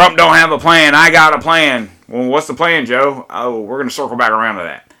 Trump don't have a plan, I got a plan. Well, what's the plan, Joe? Oh, we're going to circle back around to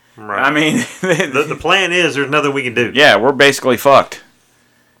that. Right. I mean... the plan is there's nothing we can do. Yeah, we're basically fucked.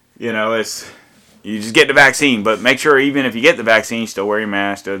 It's... You just get the vaccine, but make sure even if you get the vaccine, still wear your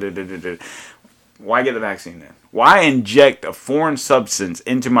mask. Why get the vaccine then? Why inject a foreign substance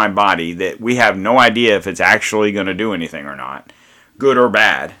into my body that we have no idea if it's actually going to do anything or not? Good or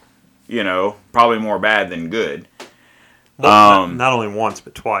bad. Probably more bad than good. Well, not only once,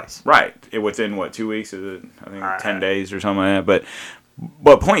 but twice. Right. Within, 2 weeks? Is it, I think 10 days or something like that.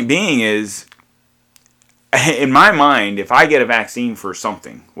 But point being is, in my mind, if I get a vaccine for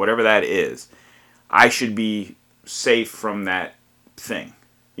something, whatever that is, I should be safe from that thing.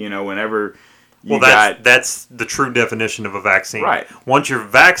 Whenever that's the true definition of a vaccine. Right. Once you're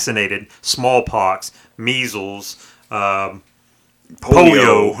vaccinated, smallpox, measles, polio.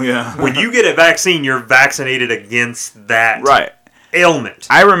 Yeah. When you get a vaccine, you're vaccinated against that ailment.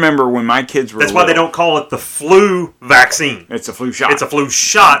 I remember when my kids were That's why they don't call it the flu vaccine. It's a flu shot. It's a flu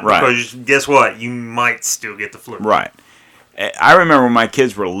shot because guess what? You might still get the flu. Right. I remember when my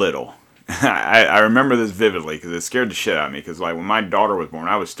kids were little. I remember this vividly because it scared the shit out of me because when my daughter was born,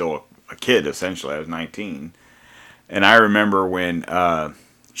 I was still a kid essentially. I was 19. And I remember when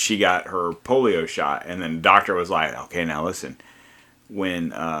she got her polio shot and then the doctor was like, okay, now listen.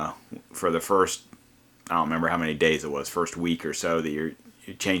 When for the first, I don't remember how many days it was, first week or so that you're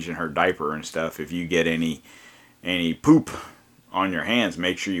changing her diaper and stuff, if you get any poop on your hands,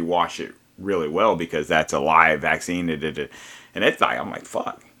 make sure you wash it really well because that's a live vaccine. And it's like, I'm like,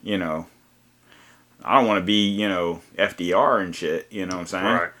 fuck, I don't want to be, FDR and shit, you know what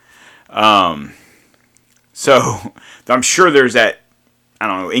I'm saying? Right. So I'm sure there's that, I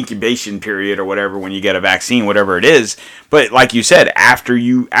don't know, incubation period or whatever when you get a vaccine, whatever it is. But like you said, after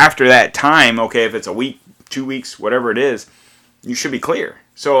that time, okay, if it's a week, 2 weeks, whatever it is, you should be clear.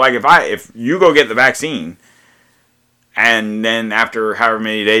 So like if you go get the vaccine and then after however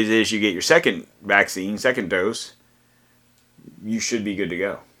many days it is you get your second dose, you should be good to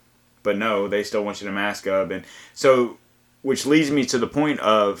go. But no, they still want you to mask up. And so, which leads me to the point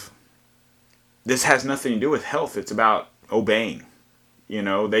of this has nothing to do with health. It's about obeying.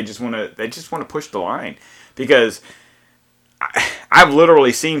 They just want to push the line because I've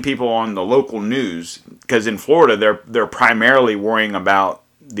literally seen people on the local news because in Florida they're primarily worrying about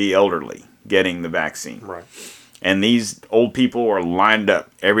the elderly getting the vaccine. Right. And these old people are lined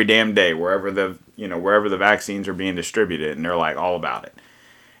up every damn day wherever the vaccines are being distributed and they're like all about it.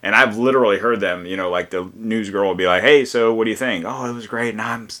 And I've literally heard them, like the news girl will be like, "Hey, so what do you think?" "Oh, it was great, and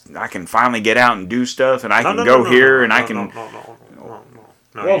I can finally get out and do stuff, and I can go here, and I can." No.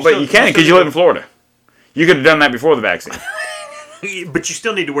 Well, but you can because you live in Florida. You could have done that before the vaccine. But you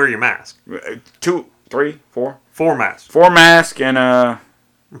still need to wear your mask. 2, 3, 4. 4 masks. 4 masks and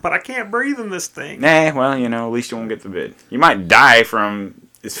But I can't breathe in this thing. Nah, well, at least you won't get the vid. You might die from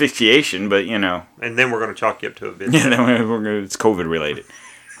asphyxiation, but And then we're going to chalk you up to a vid. Yeah, it's COVID related.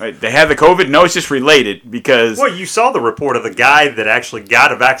 Right? They have the COVID. No, it's just related because. Well, you saw the report of the guy that actually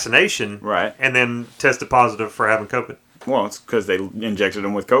got a vaccination, Right? And then tested positive for having COVID. Well, it's because they injected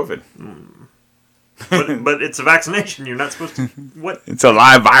him with COVID. But it's a vaccination. You're not supposed to. What? It's a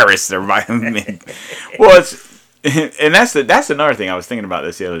live virus. They're well, it's and that's another thing I was thinking about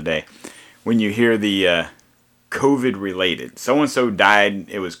this the other day. When you hear the COVID related, so and so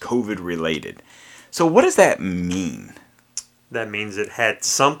died. It was COVID related. So what does that mean? That means it had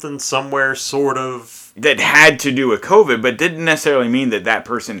something somewhere, sort of. That had to do with COVID, but didn't necessarily mean that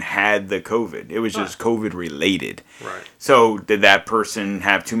person had the COVID. It was just COVID related. Right. So did that person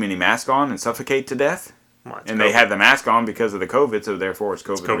have too many masks on and suffocate to death? Well, and they had the mask on because of the COVID, so therefore it's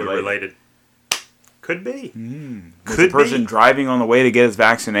COVID related. Could be. Was the person driving on the way to get his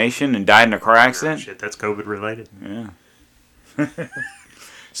vaccination and died in a car accident? Shit, that's COVID related. Yeah.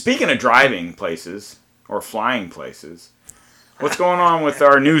 Speaking of driving places or flying places, what's going on with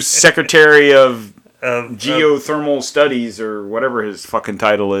our new Secretary of Geothermal Studies or whatever his fucking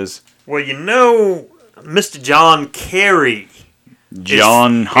title is? Well, Mr. John Kerry.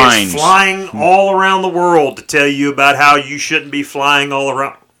 John Hines. Is flying all around the world to tell you about how you shouldn't be flying all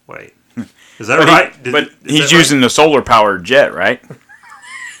around. Wait. Is that right? He's using the solar-powered jet, right?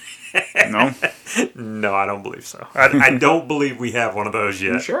 No? No, I don't believe so. I don't believe we have one of those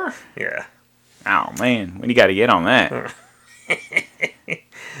yet. You sure? Yeah. Oh, man. We got to get on that.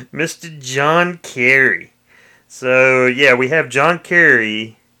 Mr. John Kerry. So, yeah, we have John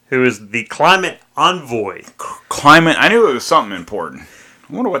Kerry, who is the climate envoy. Climate? I knew it was something important.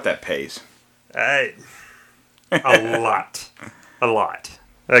 I wonder what that pays. A lot. A lot.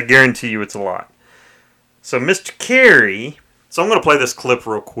 I guarantee you it's a lot. So, Mr. Kerry... So, I'm going to play this clip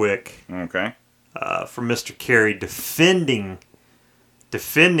real quick. Okay. From Mr. Kerry defending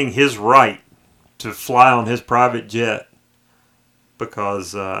his right to fly on his private jet.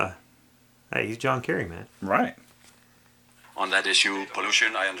 Because, hey, he's John Kerry, man. Right. On that issue,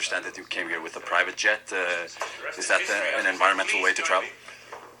 pollution, I understand that you came here with a private jet. Is that an environmental way to travel?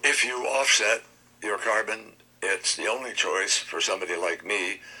 If you offset your carbon, it's the only choice for somebody like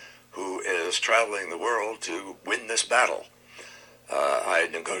me who is traveling the world to win this battle. I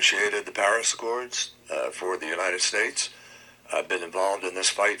negotiated the Paris Accords for the United States. I've been involved in this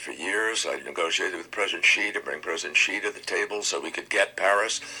fight for years. I negotiated with President Xi to bring President Xi to the table so we could get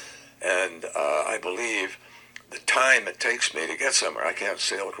Paris. And I believe the time it takes me to get somewhere, I can't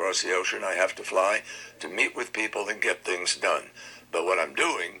sail across the ocean. I have to fly to meet with people and get things done. But what I'm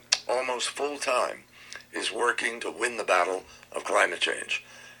doing almost full time is working to win the battle of climate change.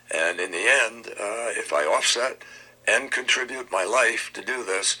 And in the end, if I offset and contribute my life to do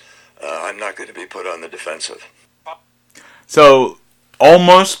this, I'm not going to be put on the defensive. So,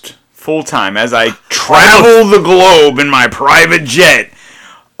 almost full time as I travel the globe in my private jet,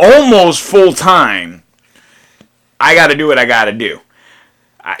 almost full time, I got to do what I got to do.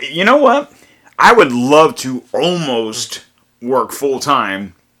 You know what? I would love to almost work full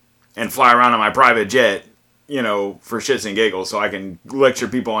time and fly around on my private jet, for shits and giggles, so I can lecture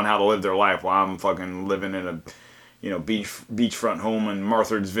people on how to live their life while I'm fucking living in a beachfront home in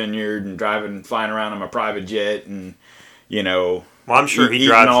Martha's Vineyard and flying around on my private jet and, Well, I'm sure he eating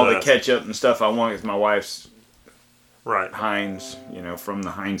drives all the ketchup and stuff I want with my wife's right Heinz, from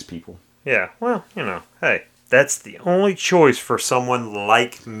the Heinz people. Yeah, well, hey, that's the only choice for someone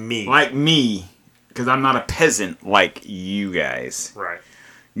like me. Like me, because I'm not a peasant like you guys. Right.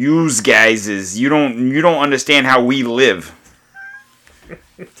 Yous guys you don't understand how we live.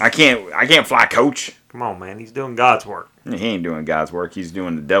 I can't fly coach. Come on, man. He's doing God's work. He ain't doing God's work. He's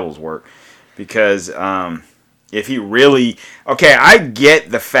doing the devil's work. Because if he really... Okay, I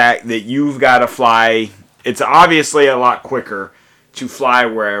get the fact that you've got to fly... It's obviously a lot quicker to fly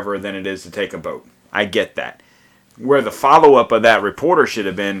wherever than it is to take a boat. I get that. Where the follow-up of that reporter should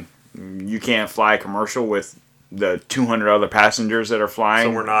have been, you can't fly commercial with the 200 other passengers that are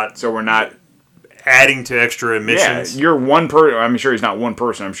flying. So we're not... adding to extra emissions. Yeah, you're one person. I'm sure he's not one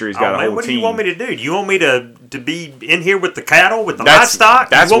person. I'm sure he's got a whole team. What do you want me to do? Do you want me to be in here with the cattle, with the livestock?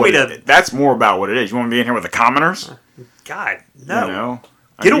 That's more about what it is. You want me to be in here with the commoners? God, no. You know?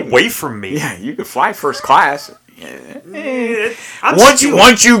 Get away from me. Yeah, you could fly first class. Once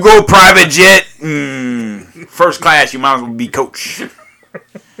you go private jet, first class, you might as well be coach.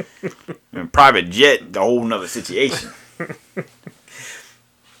 And private jet, the whole nother situation.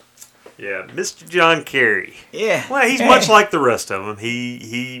 Yeah, Mr. John Kerry. Yeah. Well, he's much like the rest of them.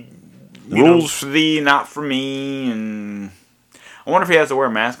 He rules for thee, not for me, and I wonder if he has to wear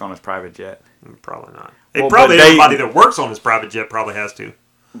a mask on his private jet. Probably not. Everybody that works on his private jet probably has to.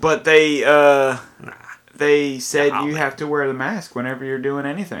 But they said you have to wear the mask whenever you're doing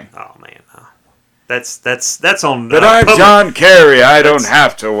anything. Oh man, no. That's on. But I'm John Kerry. I don't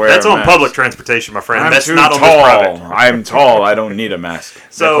have to wear. That's a on mask. public transportation, my friend. I'm that's too not tall. on his private. I'm tall. I don't need a mask.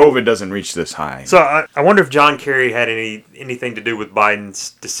 So COVID doesn't reach this high. So I wonder if John Kerry had anything to do with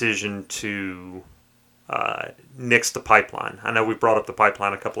Biden's decision to nix the pipeline. I know we brought up the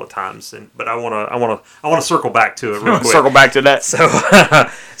pipeline a couple of times, but I want to circle back to it real quick. Circle back to that.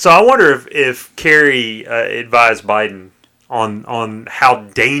 So I wonder if Kerry advised Biden on how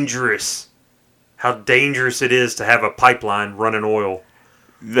dangerous it is to have a pipeline running oil.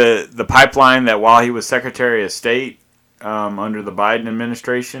 The pipeline that while he was Secretary of State under the Biden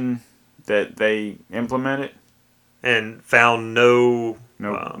administration that they implemented and found no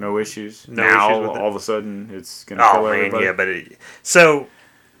issues. No now issues with it. All of a sudden it's going to kill everybody. Yeah, so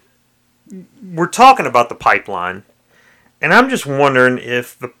we're talking about the pipeline, and I'm just wondering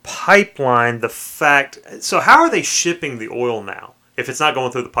if the pipeline, so how are they shipping the oil now if it's not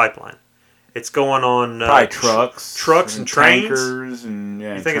going through the pipeline? It's going on probably trucks and trains, tankers, and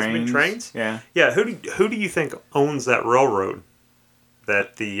you think trains. It's been trains? Yeah. Who do you think owns that railroad?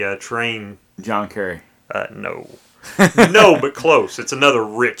 That the train? John Kerry. No, no, but close. It's another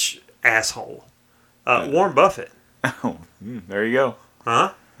rich asshole. Warren Buffett. Oh, there you go.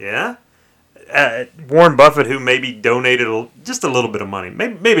 Huh? Yeah. Warren Buffett, who maybe donated just a little bit of money,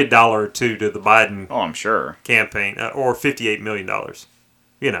 maybe $1 or $2 to the Biden. Oh, I'm sure. Campaign, or $58 million.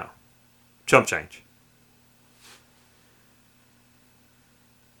 You know. Chump change.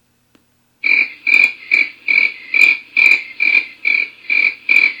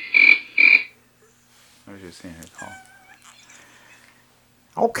 I was just seeing her call.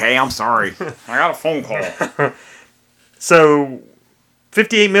 Okay, I'm sorry. I got a phone call. So,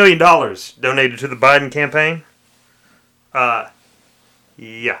 $58 million donated to the Biden campaign.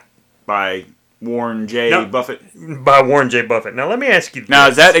 Yeah. By Warren J. Buffett. By Warren J. Buffett. Now, let me ask you this. Now,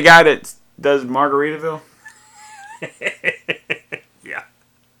 is that the guy that does Margaritaville? Yeah.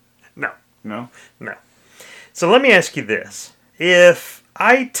 No. No? No. So let me ask you this. If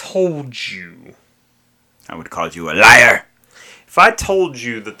I told you... I would call you a liar. If I told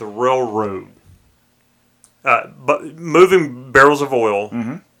you that the railroad... but moving barrels of oil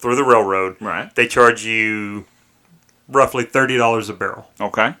through the railroad, right? They charge you roughly $30 a barrel.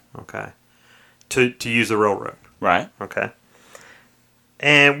 Okay. Okay. To use the railroad. Right. Okay.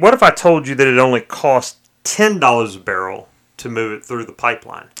 And what if I told you that it only cost $10 a barrel to move it through the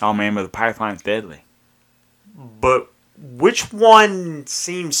pipeline? Oh, man, but the pipeline's deadly. But which one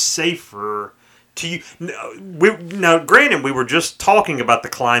seems safer to you? Now, granted, we were just talking about the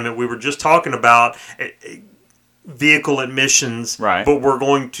climate. We were just talking about vehicle emissions. Right. But we're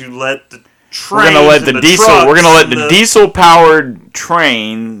going to let the We're gonna let the diesel-powered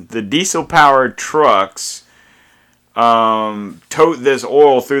train, the diesel-powered trucks, tote this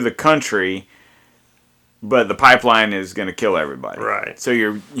oil through the country, but the pipeline is gonna kill everybody. Right.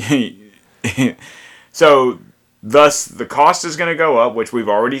 So thus the cost is gonna go up, which we've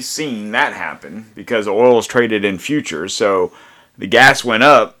already seen that happen because oil is traded in futures. So the gas went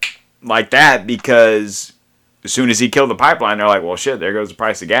up like that because as soon as he killed the pipeline, they're like, well, shit, there goes the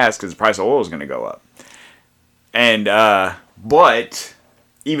price of gas because the price of oil is going to go up. And, but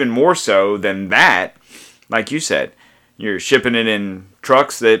even more so than that, like you said, you're shipping it in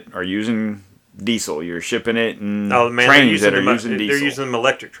trucks that are using diesel. You're shipping it in trains that are using diesel. They're using them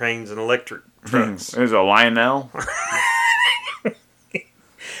electric trains and electric trucks. There's a Lionel.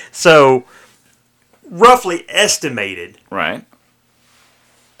 So, roughly estimated, right?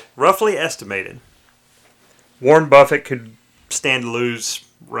 Warren Buffett could stand to lose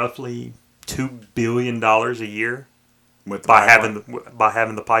roughly $2 billion a year by having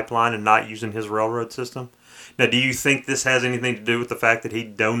the pipeline and not using his railroad system. Now, do you think this has anything to do with the fact that he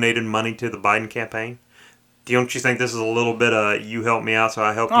donated money to the Biden campaign? Don't you think this is a little bit of you help me out so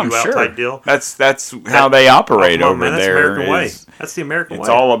I help you out type deal? That's how they operate over there. That's the American way. That's the American way. It's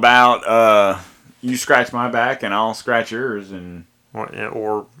all about you scratch my back and I'll scratch yours, and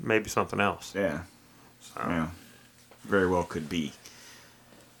or maybe something else. Yeah. Yeah. Very well could be.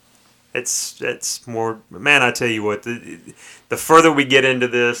 It's more, man, I tell you what, the further we get into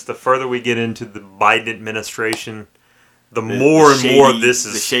this, the further we get into the Biden administration, the more and more this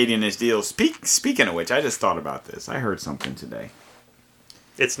is... The shadiness deal. Speaking of which, I just thought about this. I heard something today.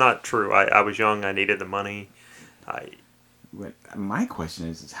 It's not true. I was young. I needed the money. My question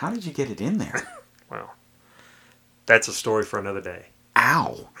is how did you get it in there? Well, that's a story for another day.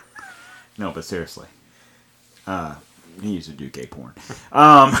 Ow. No, but seriously. He used to do gay porn.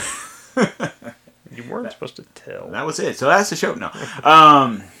 You weren't supposed to tell. That was it. So that's the show. No.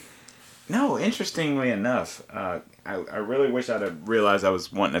 No, interestingly enough, I really wish I'd have realized I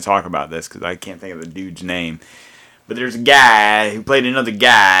was wanting to talk about this because I can't think of the dude's name. But there's a guy who played another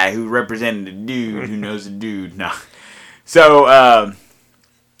guy who represented a dude who knows a dude. No. So,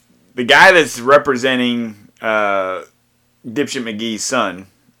 the guy that's representing Dipshit McGee's son,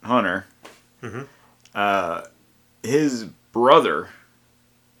 Hunter, his brother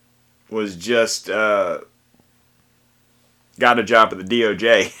was just got a job at the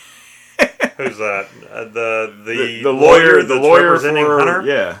DOJ. Who's that? The lawyer that's lawyer representing for Hunter?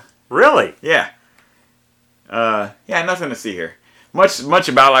 Yeah. Really? Yeah. Nothing to see here. Much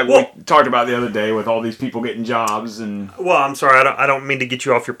about like what we talked about the other day with all these people getting jobs and. Well, I'm sorry, I don't mean to get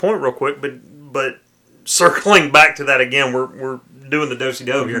you off your point real quick, but circling back to that again, we're doing the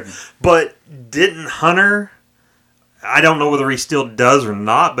do-si-do here. But didn't Hunter? I don't know whether he still does or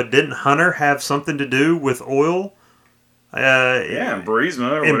not, but didn't Hunter have something to do with oil? In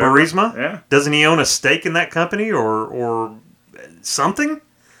Burisma. Or in whatever. Burisma? Yeah. Doesn't he own a stake in that company or something?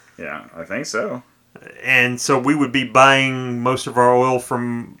 Yeah, I think so. And so we would be buying most of our oil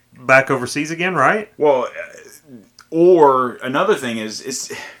from back overseas again, right? Well, or another thing is, it's.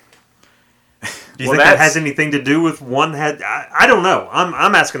 Do you think that has anything to do with one head? I don't know.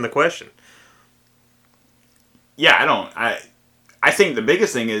 I'm asking the question. Yeah, I don't. I think the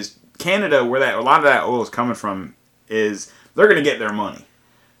biggest thing is Canada, where a lot of that oil is coming from, is they're going to get their money.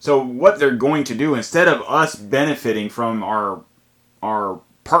 So what they're going to do, instead of us benefiting from our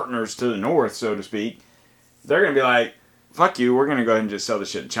partners to the north, so to speak, they're going to be like, fuck you, we're going to go ahead and just sell the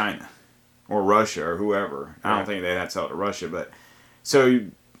shit to China or Russia or whoever. I don't think they'd have to sell it to Russia, but so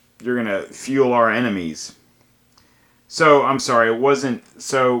you're going to fuel our enemies. So, I'm sorry, it wasn't,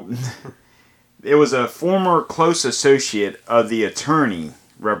 so it was a former close associate of the attorney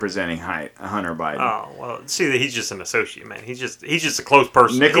representing Hunter Biden. Oh, well, see, he's just an associate, man. He's just a close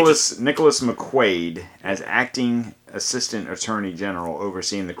person. Nicholas McQuaid as acting assistant attorney general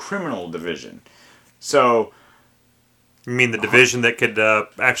overseeing the criminal division. So, you mean the division that could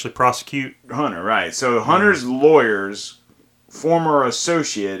actually prosecute Hunter? Right. So Hunter's lawyer's former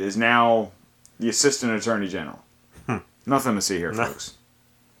associate is now the assistant attorney general. Nothing to see here, folks.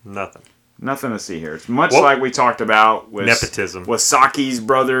 Nothing. Nothing to see here. It's much like we talked about with nepotism. With Psaki's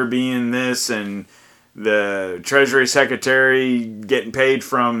brother being this and the Treasury Secretary getting paid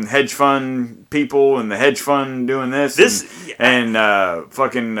from hedge fund people and the hedge fund doing this. And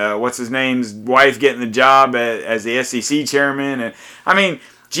fucking, what's his name's wife getting the job as the SEC chairman. And I mean,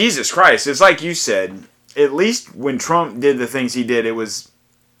 Jesus Christ. It's like you said, at least when Trump did the things he did, it was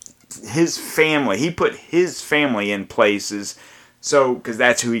his family. He put his family in places because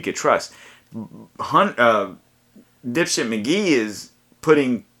that's who he could trust. Dipshit McGee is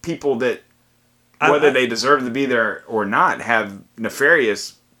putting people that, whether they deserve to be there or not, have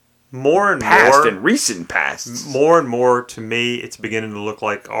nefarious past and recent pasts. More and more, to me, it's beginning to look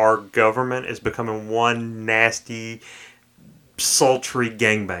like our government is becoming one nasty, sultry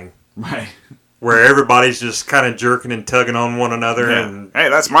gangbang. Right. Where everybody's just kind of jerking and tugging on one another. Yeah. And hey,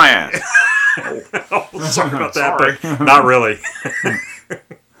 that's my ass. Sorry about that, but not really.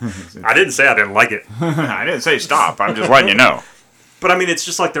 I didn't say I didn't like it. I didn't say stop. I'm just letting you know. But I mean, it's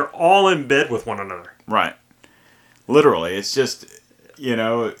just like they're all in bed with one another. Right. Literally. It's just,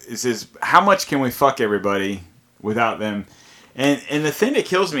 it's just, how much can we fuck everybody without them? And the thing that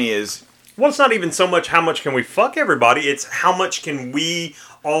kills me is... Well, it's not even so much how much can we fuck everybody. It's how much can we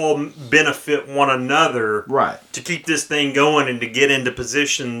all benefit one another to keep this thing going and to get into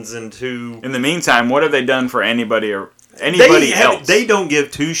positions and to... In the meantime, what have they done for anybody or... Anybody else. They don't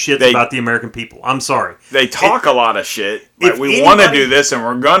give two shits about the American people. I'm sorry. They talk a lot of shit. Like, we want to do this and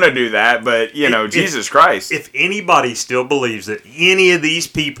we're going to do that, but, Jesus Christ. If anybody still believes that any of these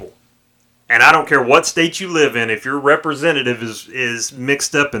people, and I don't care what state you live in, if your representative is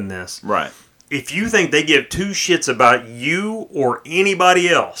mixed up in this. Right. If you think they give two shits about you or anybody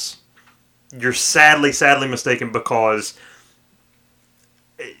else, you're sadly mistaken, because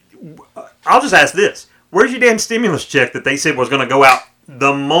I'll just ask this. Where's your damn stimulus check that they said was going to go out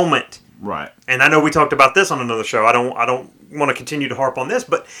the moment Right. And I know we talked about this on another show. I don't want to continue to harp on this,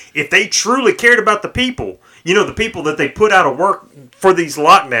 but if they truly cared about the people, the people that they put out of work for these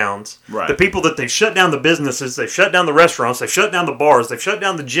lockdowns, right. the people that they've shut down the businesses, they've shut down the restaurants, they've shut down the bars, they've shut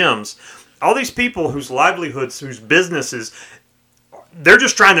down the gyms, all these people whose livelihoods, whose businesses, they're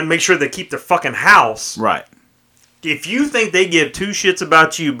just trying to make sure they keep their fucking house. Right. If you think they give two shits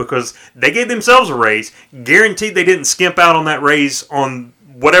about you because they gave themselves a raise, guaranteed they didn't skimp out on that raise on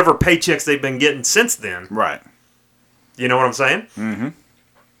whatever paychecks they've been getting since then. Right. You know what I'm saying? Mm-hmm.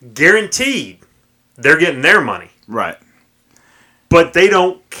 Guaranteed they're getting their money. Right. But they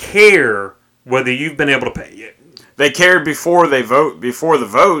don't care whether you've been able to pay it. They cared before the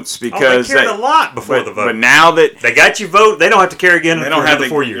votes because they cared a lot before the vote. But now that they got you vote, they don't have to care again for another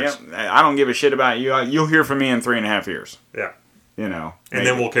 4 years. Yeah, I don't give a shit about you. You'll hear from me in 3.5 years. Yeah. And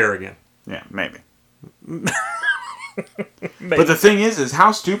then we'll care again. Yeah, maybe. But the thing is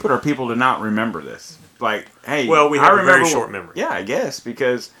how stupid are people to not remember this? Like, hey, well, we have a very short memory. Yeah, I guess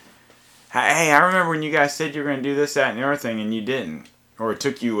because, hey, I remember when you guys said you were going to do this, that, and the other thing, and you didn't. Or it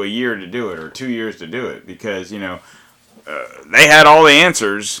took you a year to do it, or 2 years to do it, because, they had all the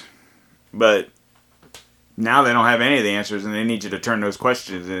answers, but now they don't have any of the answers, and they need you to turn those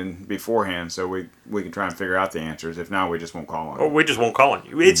questions in beforehand so we can try and figure out the answers. If not, we just won't call on you. Or we just won't call on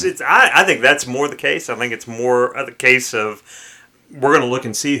you. I think that's more the case. I think it's more of the case of we're going to look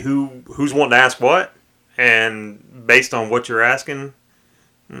and see who's wanting to ask what, and based on what you're asking.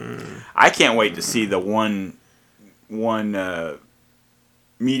 I can't wait to see the one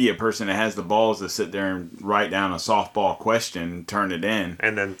media person that has the balls to sit there and write down a softball question, turn it in,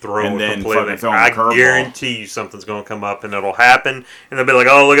 and then throw and it then completely. throw I a curveball. guarantee you something's going to come up and it'll happen, and they'll be like,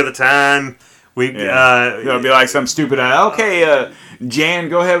 "Oh, look at the time." It'll be like some stupid. Okay, Jan,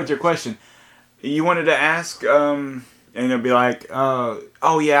 go ahead with your question. You wanted to ask, and it'll be like,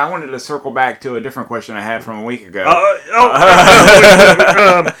 "Oh yeah, I wanted to circle back to a different question I had from a week ago."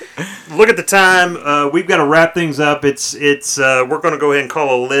 Look at the time. We've got to wrap things up. It's we're going to go ahead and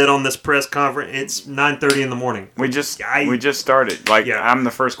call a lid on this press conference. It's 9:30 in the morning. We just started. I'm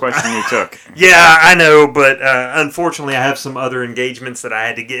the first question you took. Yeah, I know, but unfortunately, I have some other engagements that I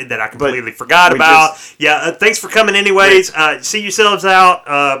had to get that I completely forgot about. Thanks for coming, anyways. See yourselves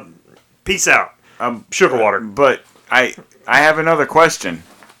out. Peace out. Sugar water. But I have another question.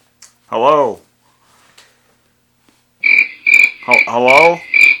 Hello. Hello.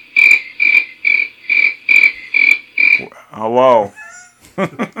 Hello.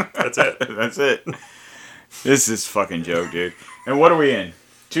 That's it. That's it. This is fucking joke, dude. And what are we in?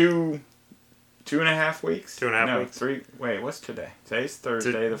 2.5 weeks? 2.5 weeks. 3. Wait, what's today? Today's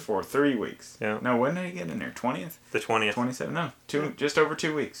Thursday the 4th. 3 weeks. Yeah. No, when did I get in there? 20th? The 20th. 27. No, just over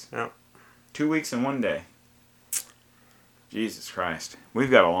 2 weeks. Yeah. 2 weeks and 1 day. Jesus Christ. We've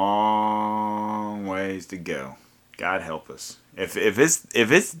got a long ways to go. God help us. If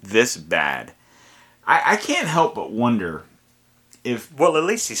it's this bad, I can't help but wonder if... Well, at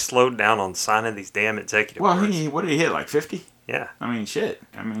least he slowed down on signing these damn executive orders. What did he hit, like 50? Yeah. I mean, shit.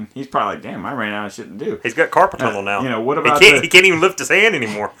 I mean, he's probably like, damn, I ran out of shit to do. He's got carpal tunnel now. What about he can't even lift his hand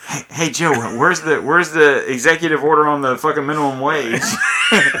anymore. Hey, Joe, where's the executive order on the fucking minimum wage?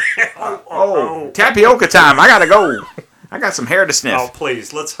 Tapioca time. I gotta go. I got some hair to sniff. Oh,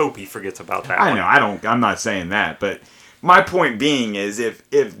 please. Let's hope he forgets about that. I know. I'm not saying that, but my point being is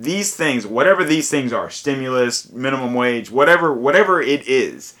if these things, whatever these things are, stimulus, minimum wage, whatever it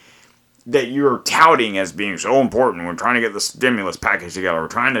is that you're touting as being so important, we're trying to get the stimulus package together, we're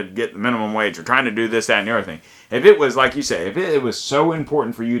trying to get the minimum wage, we're trying to do this, that, and the other thing. If it was, like you say, if it was so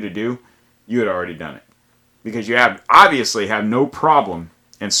important for you to do, you had already done it. Because you obviously have no problem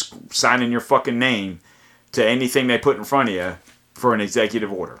in signing your fucking name to anything they put in front of you for an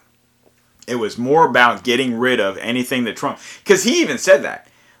executive order. It was more about getting rid of anything that Trump... Because he even said that.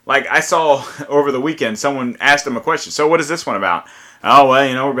 Like, I saw over the weekend, someone asked him a question. So what is this one about? Oh,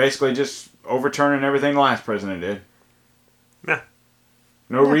 well, we're basically just overturning everything the last president did. Yeah.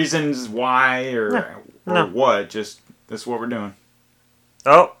 No reasons why or what. Just, this is what we're doing.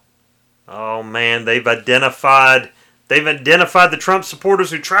 Oh, man. They've identified the Trump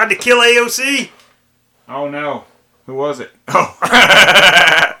supporters who tried to kill AOC. Oh, no. Who was it? Oh.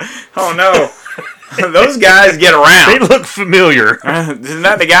 Oh, no. Those guys get around. They look familiar. Isn't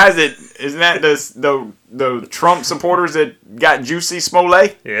that the guys that... Isn't that the Trump supporters that got Jussie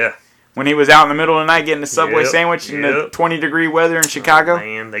Smollett? Yeah. When he was out in the middle of the night getting a Subway sandwich in the 20-degree weather in Chicago? Oh,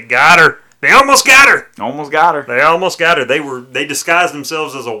 man, they got her. They almost got her. Almost got her. They almost got her. They disguised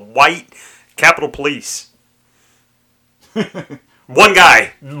themselves as a white Capitol Police. One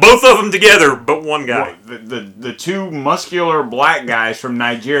guy. Both of them together, but one guy. The two muscular black guys from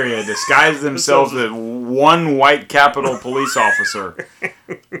Nigeria disguise themselves as one white Capitol police officer.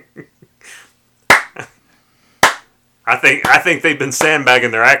 I think they've been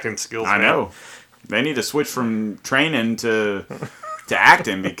sandbagging their acting skills. I man. know. They need to switch from training to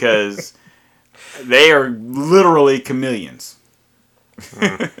acting because they are literally chameleons.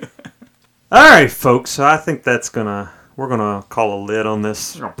 All right, folks. So I think we're gonna call a lid on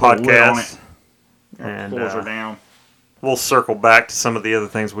this podcast, and Pulls her down. we'll circle back to some of the other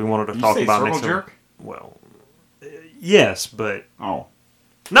things we wanted to talk say about circle next jerk? time. Well, yes, but Oh.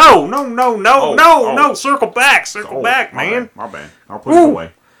 no, Oh. circle back, man. My bad. I'll put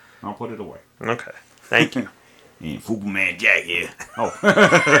it away. Okay, thank you. Ain't Fugelman Jack here.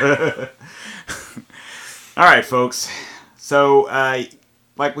 Oh. All right, folks. So,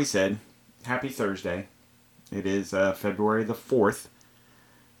 like we said, happy Thursday. It is February the 4th.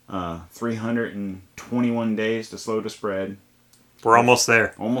 321 days to slow to spread. We're almost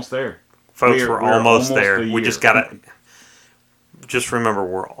there, Almost there. folks. We're almost there. a We year. just gotta remember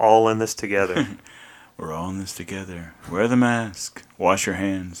we're all in this together. We're all in this together. Wear the mask. Wash your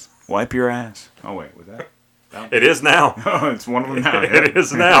hands. Wipe your ass. Oh, wait. Was that? It is now. Oh, it's one of them now. It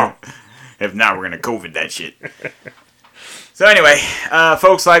is now. If not, we're going to COVID that shit. So anyway,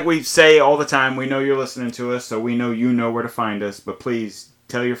 folks, like we say all the time, we know you're listening to us, so we know you know where to find us. But please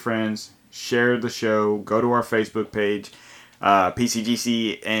tell your friends, share the show, go to our Facebook page,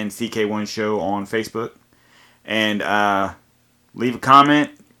 PCGC and CK1 Show on Facebook, and leave a comment,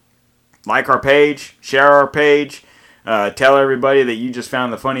 like our page, share our page. Tell everybody that you just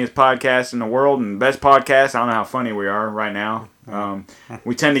found the funniest podcast in the world and the best podcast. I don't know how funny we are right now.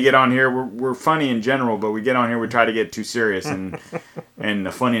 We tend to get on here. We're funny in general, but we get on here. We try to get too serious, and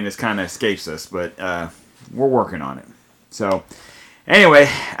the funniness kind of escapes us. But we're working on it. So anyway,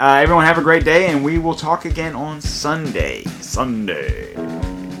 everyone have a great day, and we will talk again on Sunday.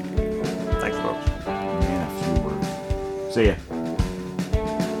 Thanks, folks. Yeah, a few words. See ya.